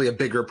unless it's probably a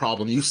bigger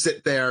problem, you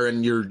sit there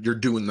and you're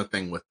doing the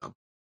thing with them.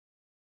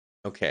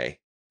 Okay.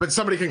 But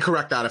somebody can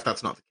correct that if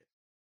that's not the case.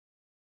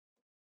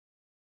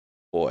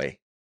 Boy.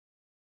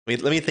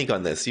 Let me think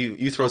on this.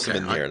 You throw some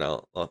in here and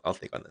I'll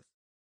think on this.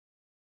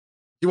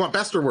 You want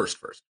best or worst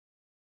first?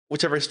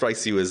 Whichever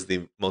strikes you as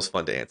the most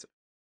fun to answer.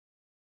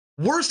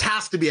 Worst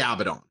has to be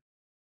Abaddon.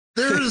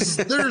 There's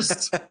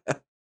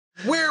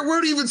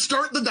where to even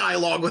start the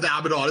dialogue with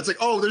Abaddon? It's like,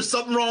 oh, there's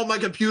something wrong with my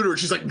computer.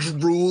 She's like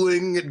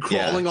drooling and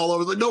crawling all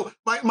over. Like, no,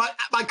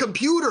 my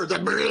computer.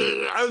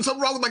 There's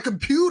something wrong with my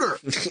computer.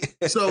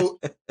 So,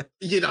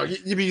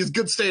 you'd be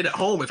good staying at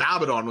home if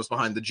Abaddon was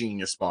behind the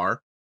Genius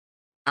Bar.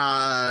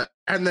 And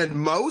then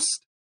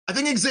most, I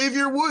think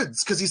Xavier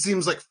Woods, because he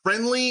seems like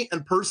friendly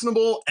and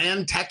personable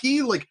and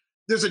techie. Like,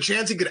 there's a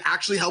chance he could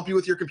actually help you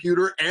with your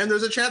computer, and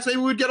there's a chance maybe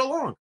we'd get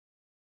along.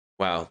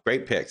 Wow,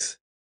 great picks.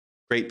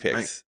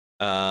 Thanks.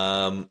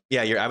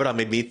 Your Abaddon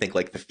made me think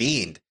like the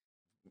Fiend.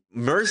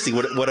 Mercy,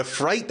 what a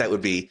fright that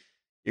would be.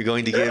 You're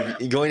going to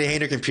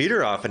hand your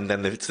computer off, and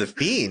then it's the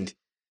Fiend.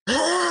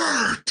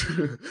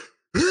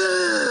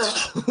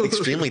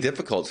 Extremely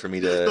difficult for me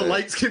to. The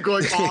lights keep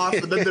going off,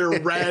 and then they're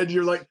red.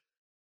 You're like,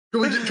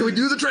 can we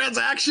do the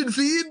transaction,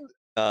 Fiend?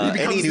 He becomes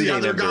any New the Day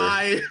other member,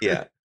 guy.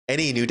 Yeah,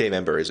 any New Day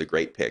member is a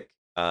great pick.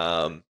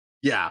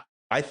 Yeah,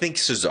 I think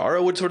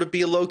Cesaro would sort of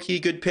be a low key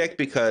good pick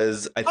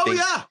because I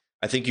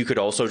I think you could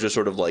also just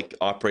sort of like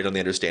operate on the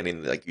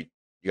understanding that like you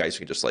guys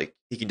can just like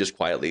he can just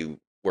quietly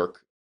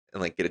work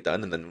and like get it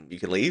done, and then you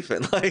can leave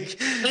and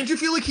like. And you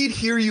feel like he'd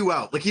hear you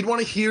out, like he'd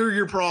want to hear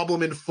your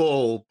problem in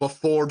full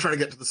before trying to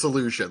get to the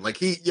solution. Like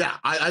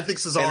I think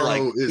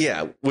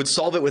Cesaro would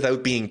solve it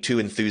without being too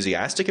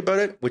enthusiastic about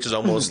it, which is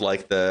almost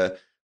like the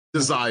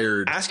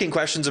desired asking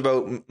questions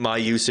about my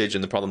usage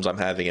and the problems I'm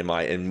having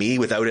in me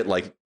without it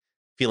like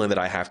feeling that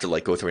I have to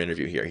like go through an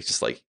interview here. He's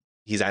just like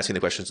he's asking the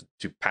questions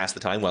to pass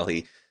the time while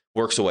he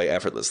works away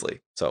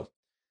effortlessly. So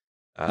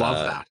love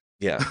that.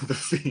 Yeah. The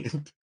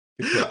Fiend.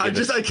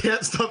 I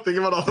can't stop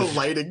thinking about all the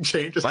lighting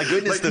changes. My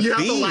goodness, like, you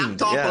have the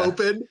laptop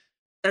open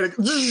and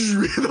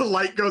the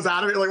light goes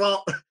out of it. You're like,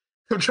 well,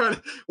 I'm trying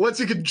to. Once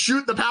you can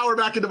shoot the power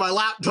back into my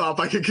laptop,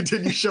 I can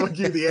continue showing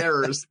you the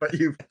errors. But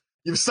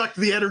you've sucked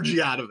the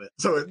energy out of it.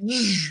 So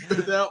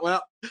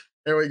well,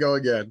 there we go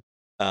again.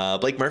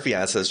 Blake Murphy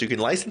asks us, you can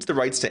license the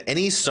rights to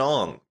any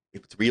song,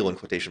 if it's real in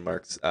quotation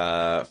marks,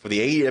 for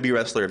the AEW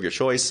wrestler of your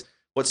choice.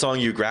 What song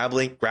are you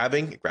grabbing,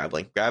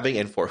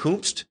 and for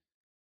whomst?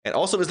 And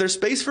also, is there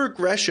space for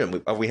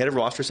Gresham? We hit a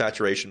roster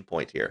saturation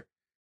point here.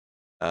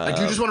 I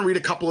do just want to read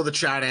a couple of the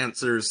chat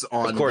answers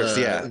on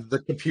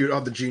the compute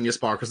on the Genius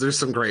Bar, because there's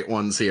some great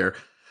ones here.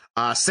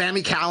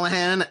 Sammy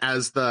Callahan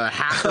as the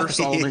hacker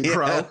Solomon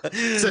Crow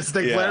says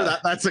Stick Flair.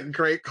 That's a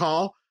great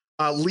call.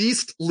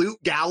 Least Luke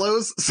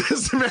Gallows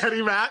says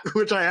Matty Mac,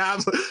 which I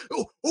have.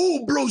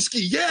 Oh, broski,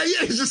 yeah.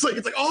 He's just like,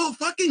 it's like, oh,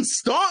 fucking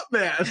stop,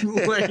 man.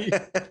 Like,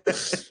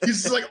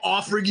 he's just like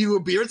offering you a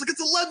beer. It's like, it's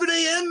 11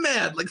 a.m.,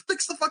 man. Like,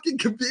 fix the fucking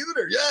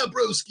computer. Yeah,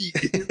 broski.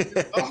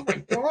 Oh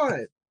my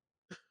god.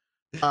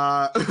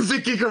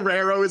 Vicky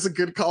Guerrero is a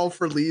good call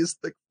for Lee's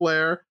Thick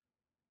Flair.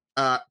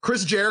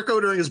 Chris Jericho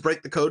during his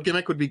Break the Code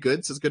gimmick would be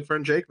good, says good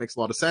friend Jake. Makes a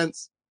lot of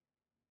sense.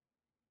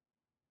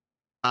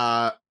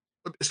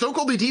 Stone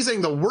Cold BT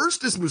saying the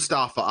worst is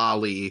Mustafa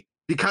Ali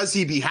because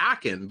he'd be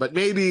hacking, but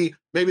maybe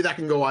that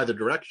can go either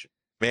direction.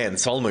 Man,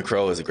 Solomon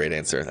Crow is a great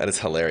answer. That is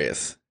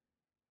hilarious.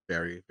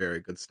 Very, very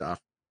good stuff.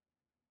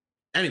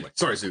 Anyway,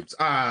 sorry, Zoobs.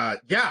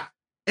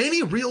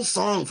 Any real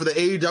song for the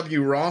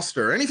AEW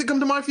roster? Anything come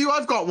to mind for you?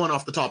 I've got one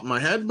off the top of my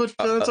head, but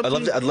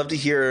I'd love to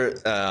hear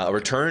a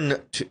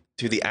return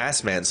to the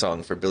Ass Man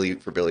song for Billy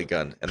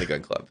Gunn and the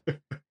Gun Club.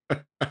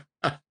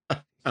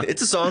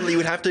 It's a song that you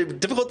would have to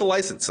difficult to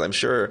license. I'm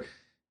sure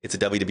it's a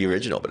WWE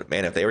original, but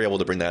man, if they were able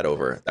to bring that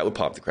over, that would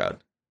pop the crowd.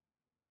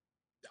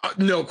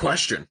 No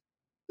question.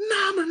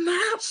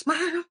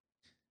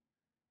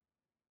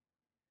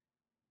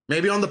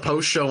 Maybe on the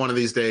post show one of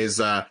these days,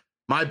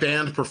 my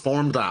band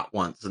performed that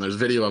once, and there's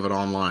video of it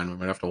online. We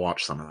might have to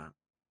watch some of that.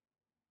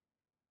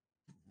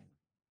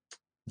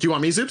 Do you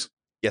want me, Zoobs?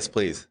 Yes,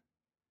 please.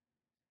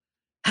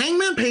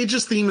 Hangman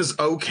Page's theme is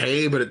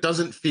okay, but it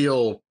doesn't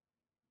feel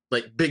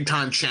like big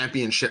time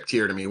championship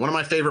tier to me. One of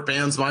my favorite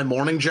bands, My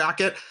Morning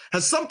Jacket,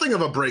 has something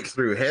of a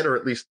breakthrough hit, or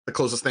at least the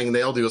closest thing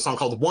they'll do, a song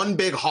called One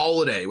Big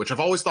Holiday, which I've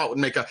always thought would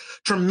make a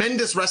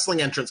tremendous wrestling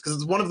entrance, because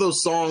it's one of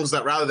those songs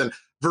that rather than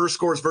verse,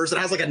 chorus, verse, it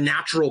has like a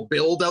natural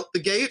build out the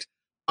gate.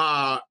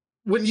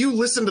 When you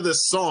listen to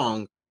this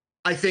song,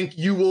 I think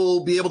you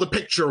will be able to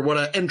picture what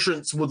an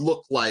entrance would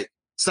look like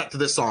set to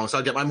this song. So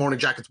I'll get My Morning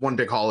Jacket's One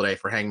Big Holiday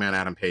for Hangman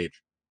Adam Page.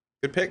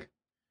 Good pick.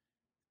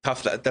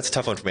 Tough. That's a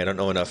tough one for me. I don't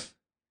know enough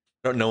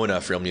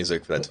real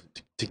music for that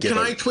to give. Can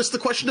I twist the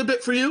question a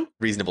bit for you?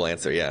 Reasonable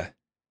answer, yeah.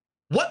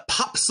 What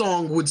pop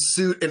song would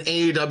suit an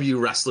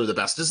AEW wrestler the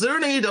best? Is there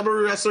an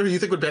AEW wrestler who you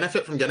think would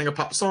benefit from getting a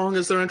pop song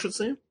as their entrance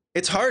theme?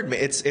 It's hard, man.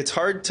 It's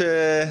hard.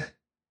 There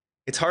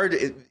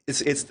has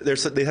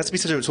to be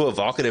so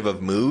evocative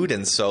of mood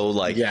and so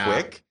like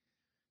quick.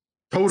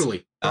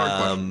 Totally.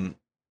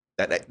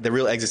 That the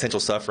real existential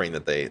suffering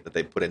that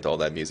they put into all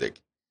that music.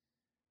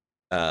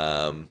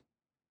 You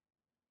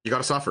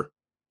gotta suffer.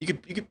 You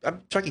could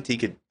Chucky T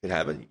could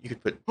have it. You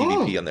could put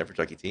PvP on there for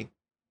Chucky T.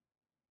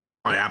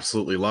 I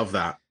absolutely love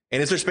that.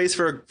 And is there space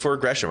for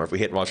Gresham, or if we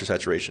hit roster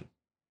saturation?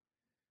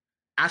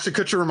 Ashton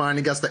Kutcher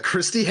reminding us that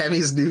Christy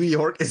Hemi's New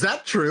York, is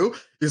that true?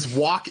 Is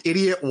Walk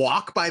Idiot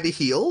Walk by the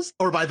Heels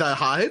or by the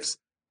Hives?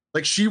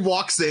 Like she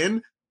walks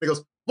in and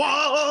goes,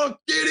 Walk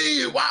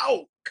Idiot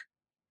Walk,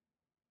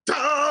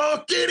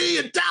 Talk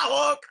Idiot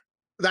Talk.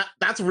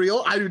 That's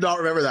real? I do not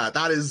remember that.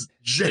 That is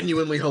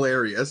genuinely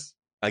hilarious.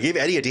 I gave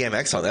Eddie a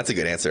DMX song. That's a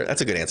good answer.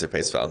 That's a good answer,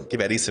 Pacefell.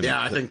 Give Eddie some.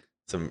 Yeah, I think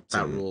some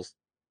rules.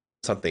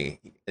 Something.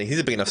 He's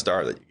a big enough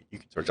star that you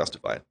can sort of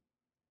justify it.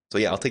 So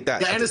yeah, I'll take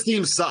that. Yeah, and his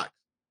team sucks.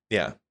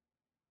 Yeah.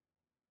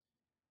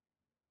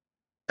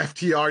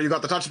 FTR, you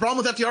got the touch. The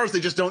problem with FTR is they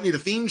just don't need a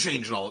theme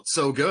change and all. It's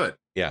so good.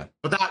 Yeah.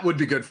 But that would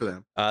be good for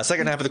them.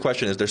 Second half of the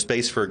question, is there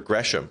space for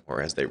Gresham, or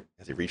has they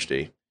reached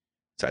a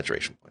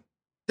saturation point?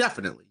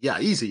 Definitely. Yeah,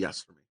 easy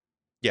yes for me.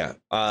 Yeah.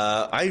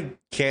 I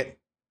can't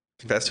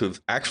confess to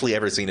have actually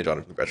ever seen a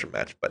Jonathan Gresham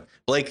match, but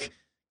Blake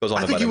goes on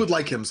I about think you him would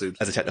like him, Zoobs,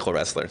 as a technical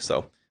wrestler.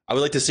 So I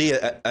would like to see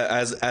it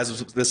as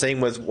the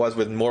same was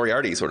when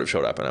Moriarty sort of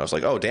showed up, and I was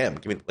like, oh damn,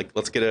 give me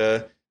let's get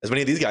as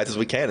many of these guys as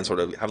we can and sort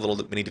of have a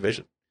little mini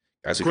division.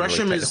 Guys who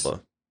Gresham really is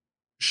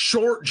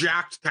short,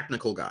 jacked,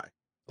 technical guy.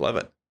 Love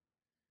it.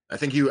 I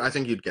think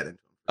you'd get into him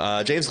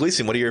James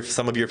Gleason, what are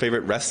some of your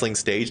favorite wrestling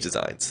stage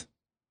designs?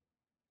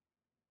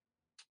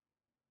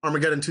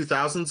 Armageddon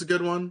 2000 is a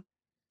good one.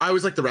 I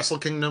always like the Wrestle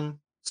Kingdom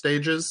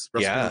stages.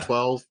 Wrestle Kingdom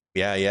 12.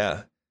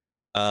 Yeah.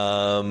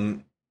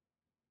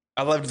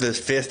 I loved the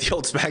fist, the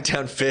old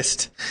SmackDown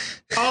fist.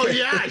 Oh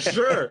yeah,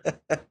 sure.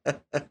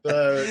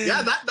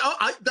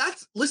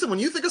 Listen. When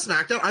you think of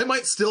SmackDown, I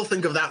might still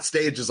think of that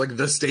stage as like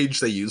the stage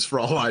they use for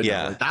all I know.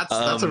 Yeah, like,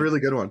 that's a really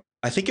good one.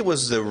 I think it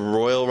was the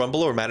Royal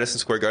Rumble or Madison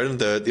Square Garden,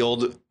 the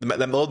old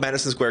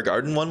Madison Square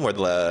Garden one, where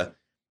the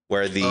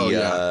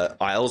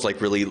aisle's like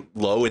really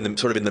low in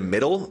the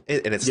middle,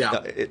 and it's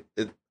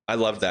I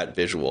love that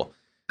visual.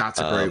 That's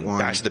a great one.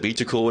 Bash to the Beach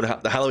are cool,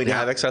 and the Halloween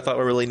Havocs I thought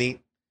were really neat.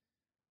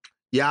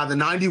 Yeah, the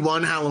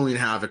 91 Halloween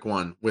Havoc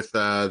one with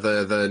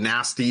the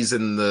Nasties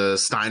and the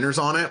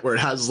Steiners on it, where it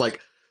has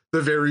like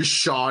the very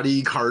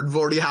shoddy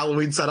cardboardy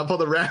Halloween setup on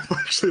the ramp. I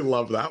actually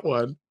love that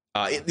one.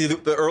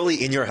 The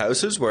early In Your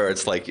Houses where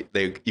it's like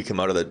you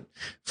come out of the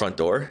front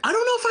door. I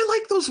don't know if I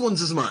like those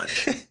ones as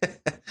much.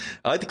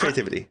 I like the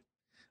creativity.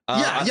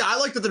 I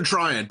like that they're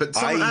trying, but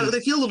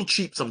they feel a little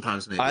cheap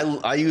sometimes. Maybe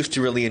I used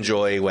to really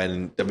enjoy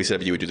when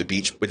WCW would do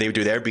they would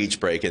do their beach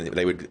break, and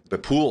they would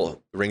the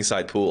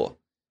ringside pool.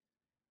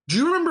 Do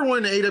you remember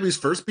when AEW's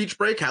first beach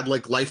break had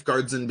like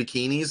lifeguards in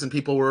bikinis and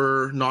people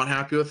were not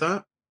happy with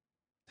that?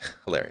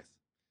 Hilarious.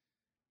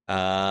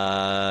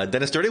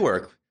 Dennis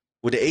Dirtywork.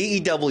 Would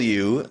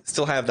AEW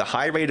still have the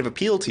high rate of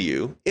appeal to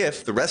you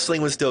if the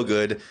wrestling was still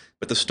good,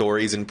 but the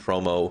stories and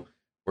promo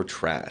were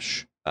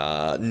trash?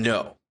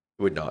 No,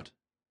 it would not.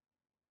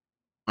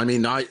 I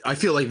mean, I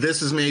feel like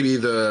this is maybe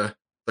the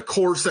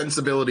core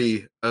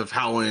sensibility of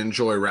how I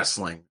enjoy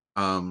wrestling.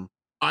 I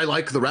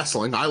like the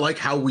wrestling. I like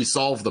how we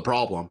solve the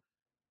problem.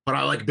 But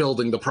I like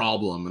building the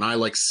problem, and I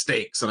like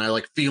stakes, and I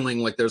like feeling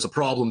like there's a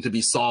problem to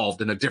be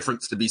solved and a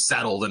difference to be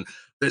settled, and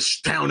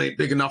this town ain't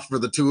big enough for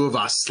the two of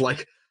us.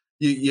 Like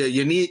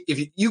you need,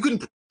 if you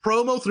can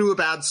promo through a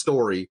bad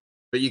story,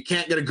 but you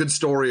can't get a good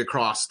story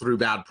across through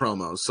bad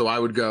promos. So I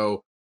would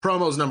go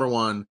promos number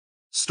 1,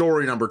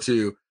 story number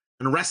 2,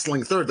 and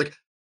wrestling third. Like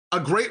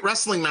a great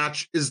wrestling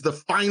match is the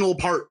final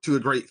part to a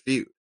great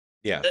feud.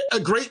 Yeah, a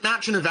great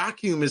match in a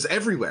vacuum is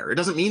everywhere. It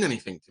doesn't mean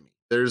anything to me.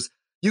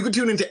 You could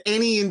tune into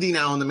any indie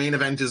now, and the main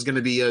event is going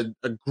to be a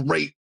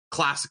great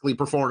classically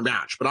performed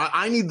match. But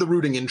I need the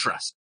rooting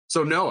interest.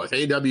 So no, if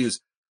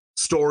AEW's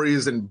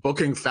stories and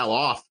booking fell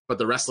off, but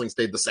the wrestling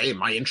stayed the same,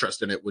 my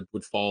interest in it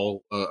would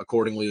fall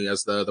accordingly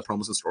as the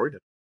promos and story did.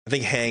 I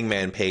think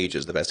Hangman Page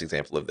is the best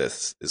example of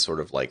this. Is sort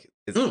of like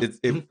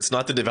it's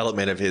not the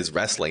development of his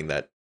wrestling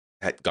that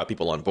got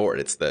people on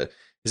board. It's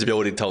his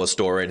ability to tell a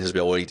story and his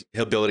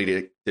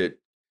ability to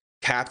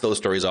cap those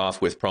stories off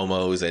with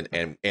promos,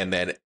 and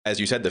then, as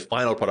you said, the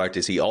final product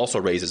is he also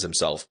raises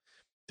himself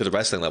to the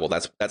wrestling level.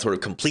 That sort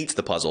of completes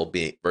the puzzle,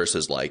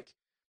 versus like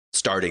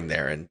starting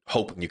there and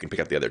hoping you can pick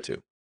up the other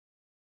two.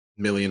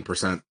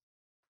 1,000,000%.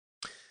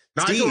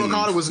 Naito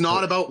Okada was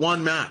not about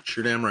one match.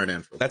 You're damn right,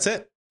 Andrew. That's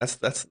it.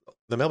 That's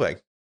the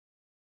mailbag.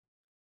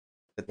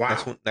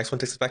 Wow. Next one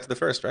takes us back to the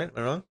first, right? Am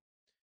I wrong?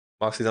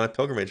 Moxley's on a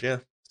pilgrimage. Yeah,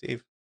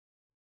 Steve.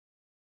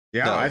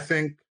 Yeah, no. I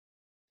think.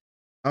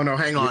 Oh, no,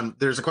 hang on.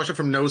 There's a question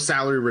from No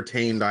Salary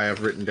Retained I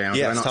have written down.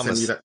 Yes,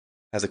 Thomas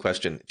has a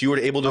question. If you were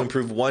able to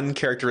improve one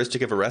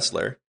characteristic of a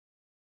wrestler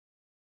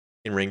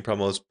in ring,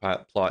 promos,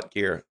 plot,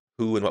 gear,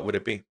 who and what would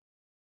it be?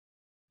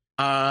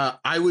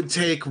 I would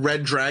take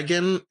Red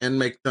Dragon and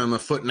make them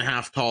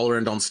 1.5 feet taller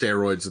and on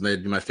steroids, and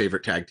they'd be my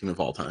favorite tag team of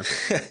all time.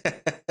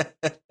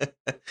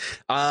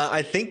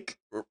 I think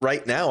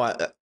right now,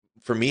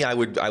 for me, I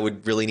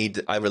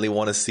really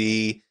want to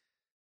see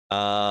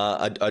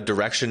a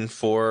direction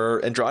for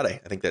Andrade.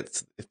 I think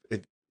that's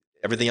if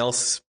everything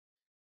else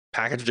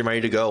packaged and ready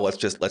to go. Let's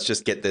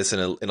just get this in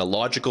a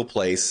logical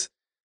place.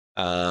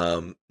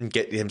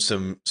 Get him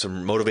some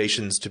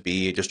motivations to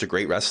be just a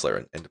great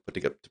wrestler and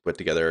to put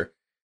together,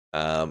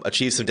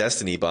 achieve some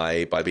destiny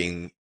by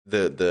being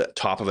the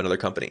top of another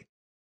company.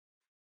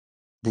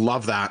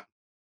 Love that.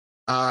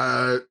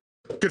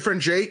 Good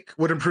friend Jake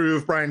would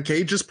improve Brian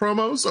Cage's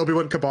promos.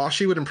 Obi-Wan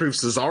Kobashi would improve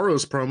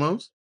Cesaro's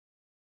promos.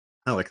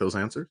 I like those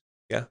answers.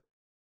 Yeah.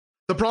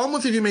 The problem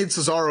with if you made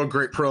Cesaro a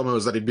great promo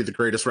is that he'd be the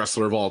greatest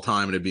wrestler of all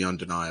time and it'd be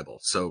undeniable.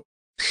 So,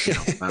 you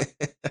want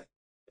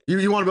to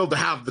be able to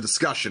have the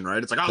discussion,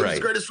 right? It's like, he's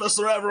the greatest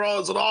wrestler ever.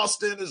 Oh, is it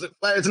Austin? Is it?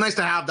 It's nice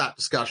to have that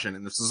discussion.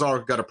 And if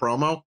Cesaro got a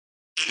promo,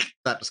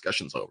 that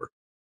discussion's over.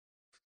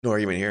 No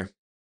argument here.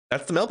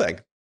 That's the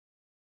mailbag.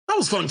 That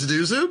was fun to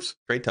do, Zoobs.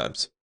 Great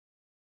times.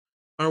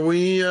 Are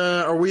we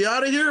out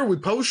of here? Are we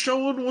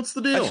post-showing? What's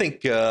the deal? I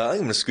think I'm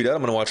going to scoot out.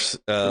 I'm going to watch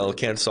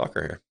Canada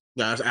soccer here.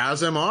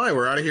 As am I.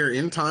 We're out of here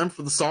in time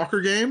for the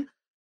soccer game.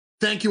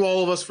 Thank you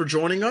all of us for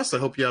joining us. I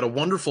hope you had a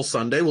wonderful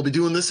Sunday. We'll be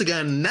doing this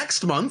again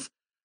next month.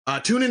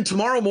 Tune in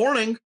tomorrow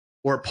morning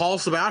where Paul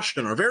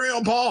Sebastian, our very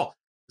own Paul,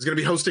 is going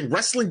to be hosting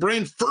Wrestling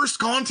Brain First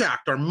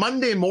Contact, our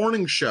Monday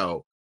morning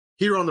show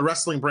here on the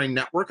Wrestling Brain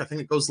Network. I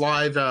think it goes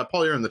live.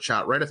 Paul, you're in the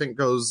chat, right? I think it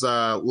goes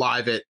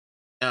live at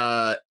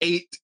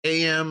 8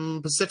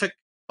 a.m. Pacific,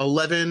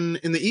 11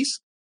 in the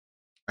East.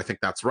 I think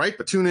that's right.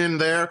 But tune in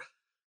there.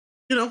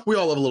 you know, we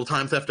all have a little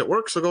time theft at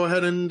work, so go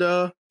ahead and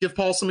give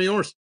Paul some of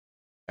yours.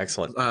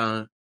 Excellent.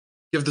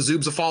 Give the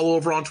Zoobs a follow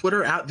over on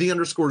Twitter at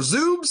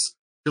 @the_Zoobs.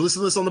 If you're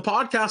listening to this on the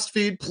podcast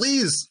feed,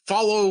 please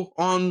follow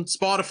on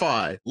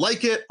Spotify,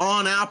 like it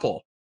on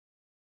Apple.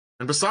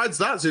 And besides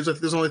that, Zoobs, I think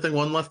there's only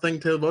one left thing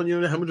to, well, you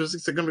know, how much is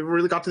it going to be?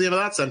 Really got to the end of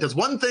that sentence.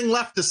 One thing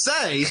left to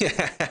say.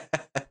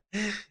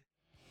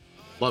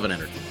 Love and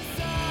energy.